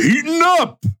coffee's heating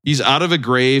up. He's out of a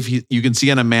grave. You can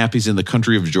see on a map he's in the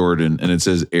country of Jordan, and it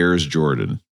says Airs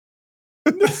Jordan.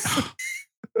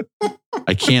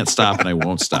 I can't stop, and I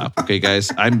won't stop. Okay, guys?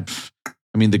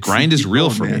 The grind is real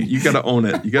for me. You got to own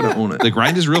it. The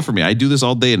grind is real for me. I do this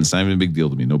all day, and it's not even a big deal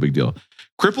to me. No big deal.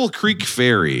 Cripple Creek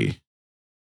Ferry.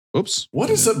 Oops.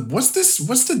 What's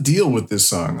the deal with this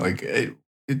song? Like,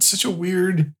 it's such a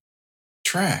weird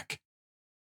track.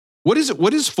 What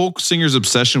is folk singers'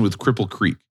 obsession with Cripple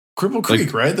Creek? Cripple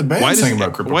Creek, right? The band sang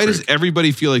about Cripple Creek. Why does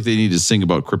everybody feel like they need to sing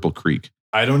about Cripple Creek?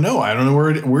 I don't know.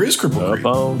 Where is Cripple Creek?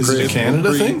 Is it a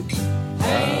Canada thing?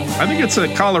 I think it's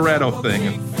a Colorado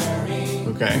thing.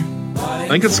 Okay. I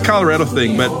think it's a Colorado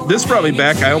thing, but this brought me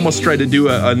back. I almost tried to do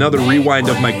another rewind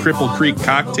of my Cripple Creek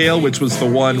cocktail, which was the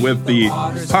one with the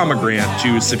pomegranate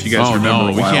juice, if you guys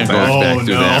remember. We can't go back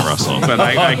to that, Russell. But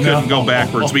I couldn't go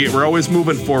backwards. We're always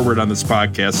moving forward on this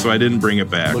podcast, so I didn't bring it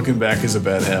back. Looking back is a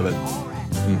bad habit.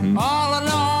 Mm-hmm.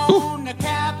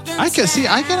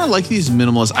 I kind of like these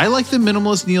minimalist. I like the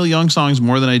minimalist Neil Young songs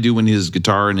more than I do when his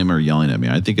guitar and him are yelling at me.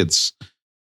 I think it's...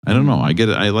 I don't know. I get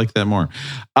it. I like that more.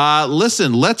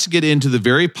 Listen, let's get into the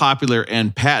very popular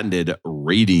and patented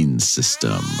rating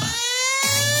system. And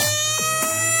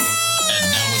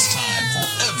now it's time for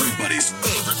everybody's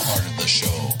favorite part of the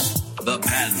show. The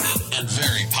patented and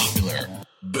very popular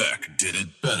Beck Did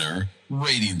It Better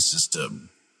rating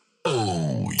system.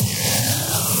 Oh, yeah.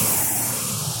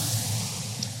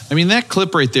 I mean, that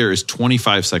clip right there is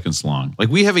 25 seconds long. Like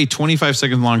we have a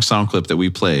 25-second long sound clip that we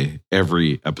play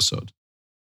every episode.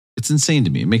 It's insane to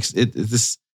me. It makes it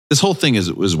this whole thing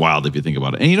is wild if you think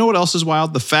about it. And you know what else is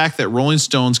wild? The fact that Rolling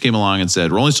Stone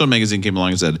magazine came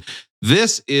along and said,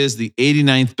 this is the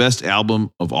 89th best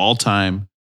album of all time.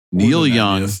 Neil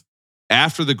Young,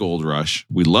 after the Gold Rush.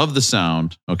 We love the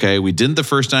sound. Okay. We didn't the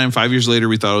first time. 5 years later,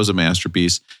 we thought it was a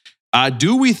masterpiece.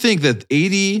 Do we think that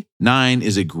 89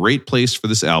 is a great place for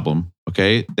this album?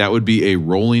 Okay. That would be a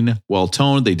rolling,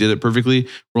 well-toned. They did it perfectly.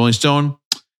 Rolling Stone,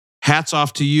 hats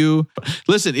off to you.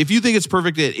 Listen, if you think it's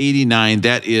perfect at 89,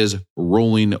 that is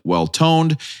rolling,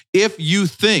 well-toned. If you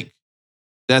think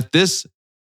that this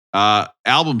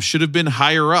album should have been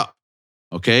higher up,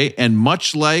 okay, and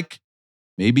much like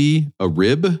maybe a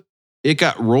rib, it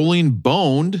got rolling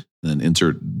boned, then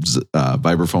insert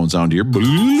vibraphone sound here.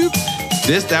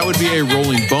 That would be a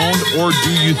rolling boned. Or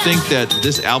do you think that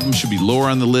this album should be lower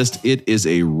on the list? It is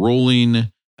a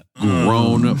rolling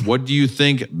groan. What do you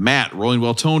think, Matt? Rolling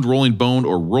well-toned, rolling boned,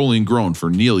 or rolling groan for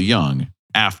Neil Young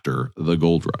after the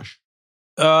Gold Rush?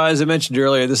 As I mentioned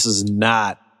earlier, this is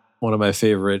not one of my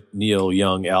favorite Neil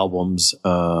Young albums.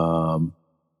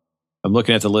 I'm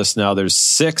looking at the list now. There's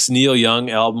 6 Neil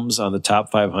Young albums on the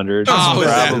top 500. Oh,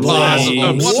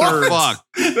 probably fuck.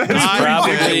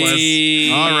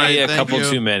 Probably all right, a couple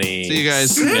too many. See you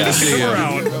guys. Yeah. See you.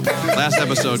 Last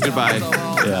episode. Goodbye.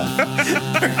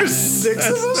 Yeah. 6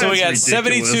 of them? So we got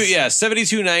 72,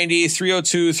 72, 90,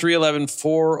 302, 311,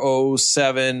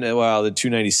 407. Well, the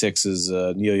 296 is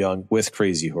Neil Young with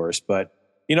Crazy Horse. But,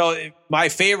 you know, my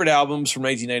favorite albums from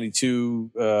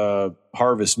 1992,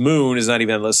 Harvest Moon, is not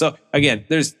even on the list. So again,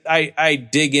 I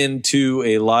dig into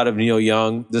a lot of Neil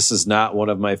Young. This is not one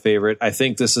of my favorite. I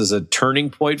think this is a turning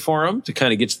point for him to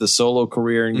kind of get to the solo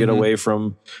career and get away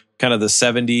from kind of the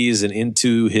 70s and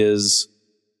into his,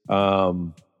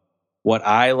 what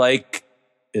I like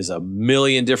is a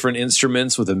million different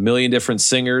instruments with a million different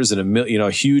singers and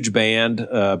a huge band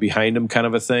behind him, kind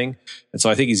of a thing. And so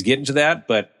I think he's getting to that,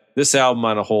 but this album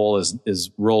on a whole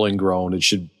is rolling groan. It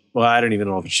should, well, I don't even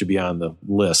know if it should be on the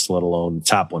list, let alone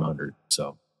top 100.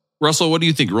 So, Russell, what do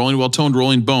you think? Rolling well-toned,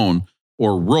 rolling bone,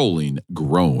 or rolling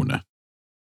groan?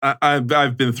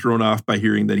 I've been thrown off by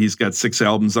hearing that he's got 6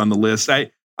 albums on the list.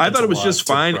 I thought it was just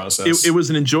fine. It was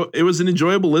an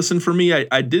enjoyable listen for me.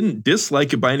 I didn't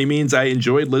dislike it by any means. I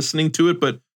enjoyed listening to it,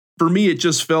 but for me, it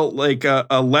just felt like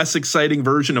a less exciting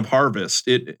version of Harvest.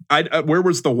 Where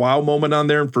was the wow moment on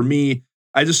there? And for me,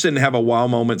 I just didn't have a wow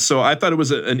moment. So I thought it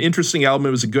was an interesting album.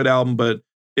 It was a good album, but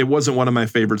it wasn't one of my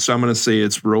favorites. So I'm going to say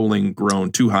it's rolling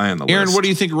groan, too high on the list. Aaron, what do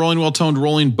you think? Rolling well-toned,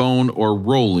 rolling bone, or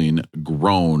rolling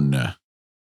groan?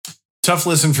 Tough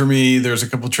listen for me. There's a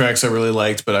couple tracks I really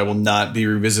liked, but I will not be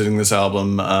revisiting this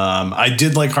album. I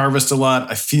did like Harvest a lot.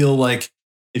 I feel like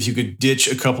if you could ditch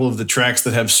a couple of the tracks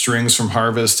that have strings from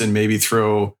Harvest and maybe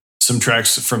throw some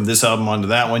tracks from this album onto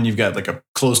that one, you've got like a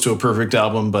close to a perfect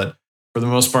album. But for the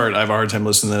most part, I have a hard time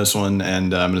listening to this one,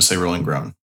 and I'm going to say rolling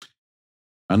groan.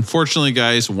 Unfortunately,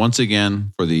 guys, once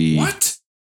again, for the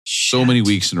so many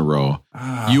weeks in a row,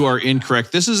 you are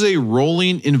incorrect. This is a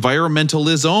rolling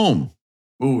environmentalism.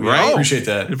 Ooh, yeah, right? I appreciate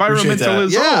that.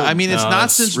 Environmentalism. Yeah, I mean, it's not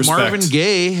since Marvin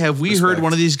Gaye have we heard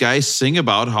one of these guys sing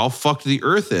about how fucked the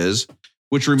earth is,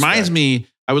 which reminds me,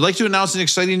 I would like to announce an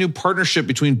exciting new partnership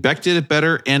between Beck Did It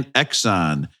Better and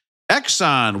Exxon.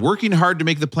 Exxon, working hard to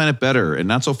make the planet better and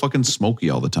not so fucking smoky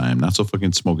all the time. Not so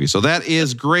fucking smoky. So that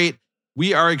is great.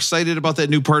 We are excited about that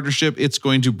new partnership. It's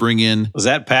going to bring in. Was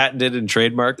that patented and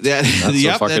trademarked?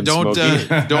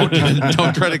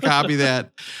 Don't try to copy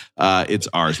that. It's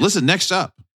ours. Listen, next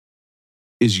up,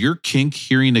 is your kink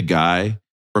hearing a guy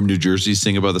from New Jersey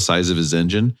sing about the size of his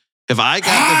engine? Have I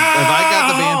got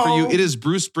the band for you? It is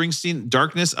Bruce Springsteen,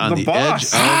 Darkness on the Edge of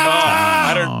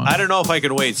Town. I don't know if I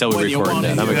can wait till we record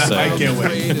that. I'm excited. I can't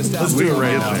wait. Let's do it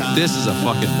right now. This is a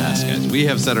fucking mess, guys. We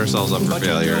have set ourselves up for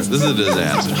failure. This is a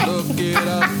disaster. Look it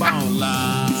up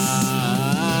online.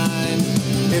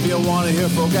 If you want to hear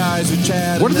from guys who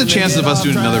chat. What are the chances of us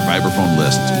doing another vibraphone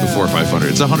list before 500?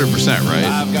 It's 100%, right?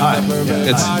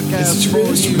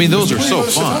 I mean, those are so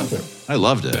fun. I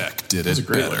loved it. Beck did it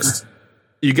better.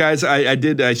 You guys,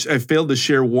 I failed to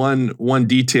share one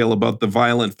detail about the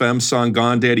Violent Femmes song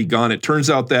Gone Daddy Gone. It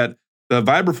turns out that the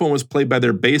vibraphone was played by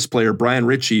their bass player, Brian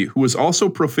Ritchie, who was also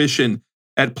proficient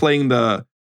at playing the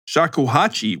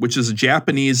shakuhachi, which is a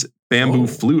Japanese bamboo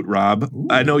flute, Rob. Ooh.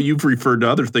 I know you've referred to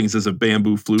other things as a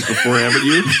bamboo flute before, haven't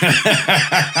you?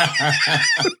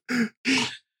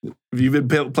 Have you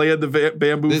been playing the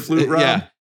bamboo flute, Rob? Yeah.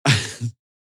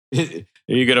 Are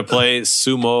you going to play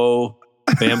sumo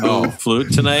bamboo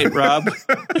flute tonight, Rob?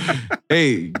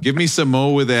 Hey, give me some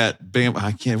more with that bamboo.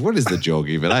 I can't. What is the joke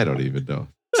even? I don't even know.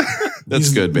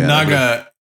 That's good, man.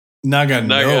 Naga,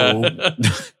 no.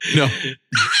 No.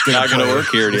 Not going to work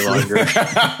here any longer.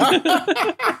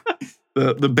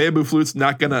 The bamboo flute's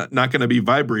not gonna be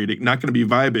vibrating, not gonna be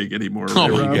vibing anymore. Oh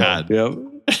my God! Yep.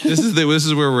 This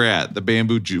is where we're at. The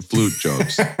bamboo flute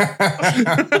jokes.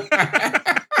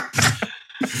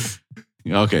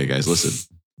 Okay, guys,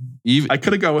 listen. I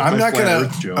could have gone with I'm not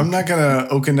gonna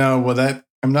Okinawa. Well, that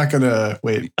I'm not gonna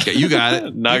wait. Okay, you got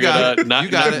it. Not gonna know. You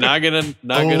got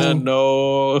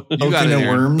Okina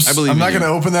worms. I believe I'm not gonna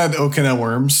open that Okina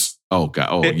worms. Oh God!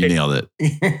 Oh, you nailed it.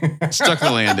 Stuck the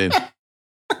landing.